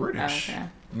 She's British. Oh,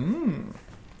 okay.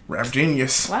 Rap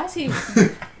genius. Why is he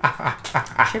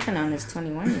tripping on this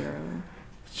 21-year-old?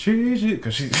 Treat you.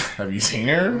 Cause she. Have you seen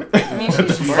her? I mean,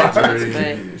 she's gorgeous,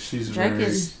 but She's Drake very.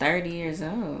 is 30 years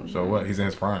old. So what? He's in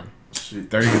his prime. She,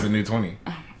 30 is the new 20.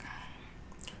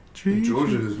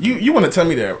 Georgia is. You want to tell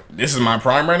me that this is my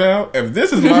prime right now? If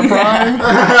this is my prime,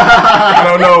 I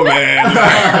don't know, man.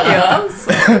 Yo, I'm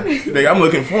sorry. Nigga, I'm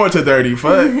looking forward to 30.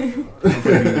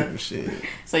 Fuck. Shit.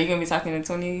 So you gonna be talking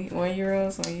to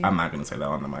 21-year-olds? I'm not gonna say that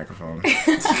on the microphone.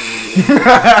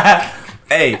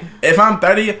 Hey, if I'm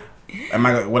 30,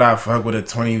 would I fuck with a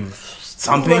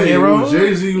 20-something-year-old?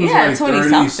 Jay-Z was Yeah, like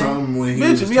 20-something. 30-something when he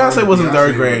Bitch, was Beyonce talking- was in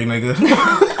third Beyonce- grade, nigga.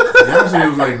 Beyonce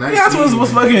was like 19. Beyonce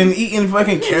was fucking eating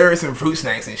fucking carrots and fruit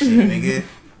snacks and shit, nigga.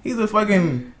 He's a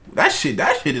fucking that shit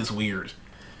is weird.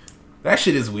 That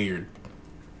shit is weird.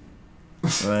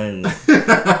 Like,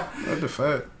 what the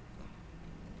fuck?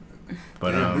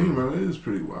 But Yeah, think about it, it is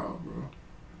pretty wild, bro.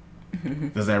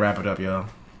 does that wrap it up, y'all?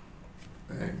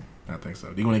 Hey. I think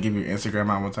so. Do you want to give your Instagram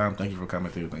out one time? Thank you for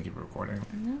coming through. Thank you for recording.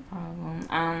 No problem.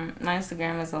 My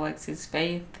Instagram is Alexis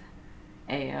Faith,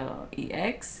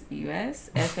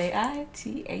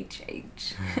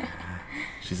 ALEXUSFAITHH.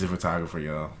 She's a photographer,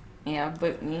 y'all. Yeah,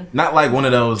 book me. Not like one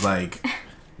of those like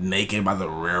naked by the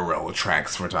railroad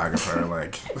tracks photographer.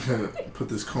 Like, Put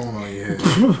this cone on your head.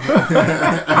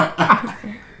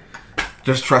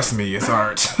 just trust me, it's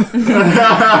art.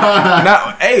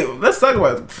 Now, hey, let's talk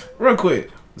about real quick.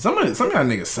 Some of y'all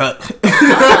niggas suck. Oh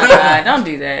my God, don't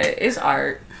do that. It's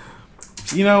art.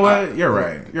 You know what? You're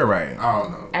right. You're right. I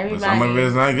don't know. But some of it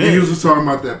is not Yeah, he was good. just talking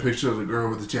about that picture of the girl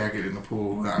with the jacket in the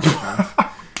pool.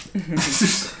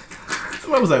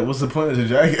 Somebody was like, "What's the point of the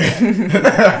jacket?" In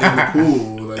the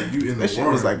pool, like you in the That shit It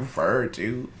water. was like fur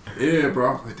too. Yeah, bro.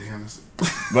 I was like, damn. This...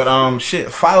 But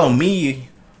shit. Follow me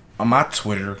on my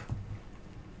Twitter.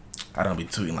 I don't be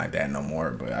tweeting like that no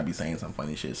more, but I be saying some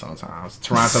funny shit sometimes.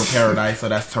 Toronto Paradise, so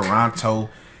that's Toronto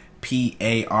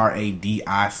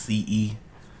Paradice.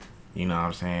 You know what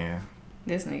I'm saying?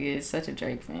 This nigga is such a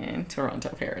Drake fan. Toronto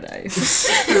Paradise.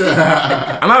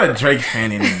 I'm not a Drake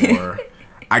fan anymore.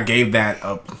 I gave that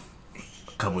up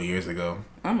a couple years ago.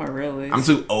 I'm a realist. I'm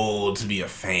too old to be a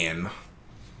fan.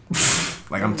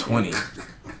 Like, I'm 20.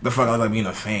 The fuck I look like being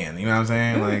a fan? You know what I'm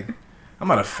saying? Like, I'm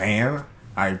not a fan.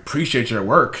 I appreciate your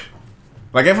work.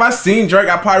 Like, if I seen Drake,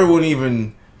 I probably wouldn't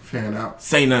even Fan out.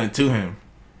 say nothing to him.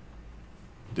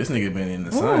 This nigga been in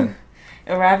the sun.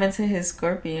 Arriving to his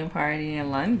Scorpion party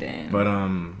in London. But,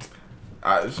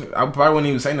 I probably wouldn't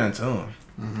even say nothing to him.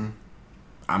 Mm-hmm.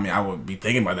 I mean, I would be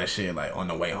thinking about that shit, like, on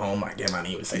the way home. Like, damn, I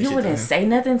didn't even say shit You to wouldn't him. say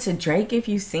nothing to Drake if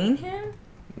you seen him?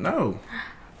 No.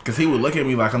 Because he would look at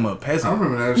me like I'm a I peasant.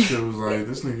 remember that shit was like,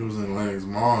 this nigga was in Lennox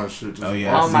Mall and shit. Just Oh,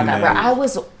 yeah. Oh my god, bro. I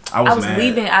was I was mad.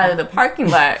 leaving out of the parking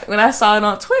lot when I saw it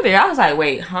on Twitter. I was like,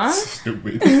 wait, huh?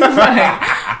 Stupid.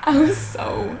 I was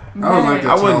so mad. I was like I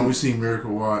that wouldn't- time we seen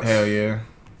Miracle Watch. Hell yeah.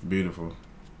 Beautiful.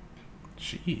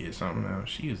 She is something else.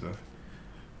 She is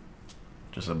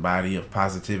just a body of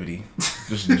positivity.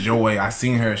 Just joy. I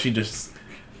seen her. It's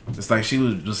like she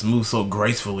would just move so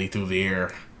gracefully through the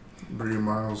air Bria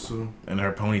Miles too. in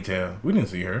her ponytail. We didn't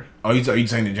see her. Oh, are you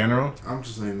saying in general? I'm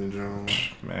just saying in general.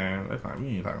 Man, that's not, we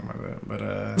ain't talking about that. But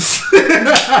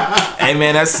hey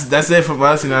man, that's it from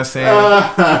us, you know what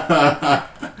I'm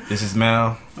saying? This is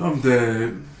Mel. I'm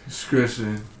dead. It's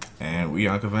Christian. And we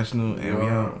unconventional and we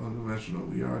are out. unconventional.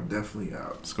 We are definitely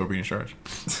out. Scorpion Charge.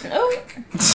 Oh.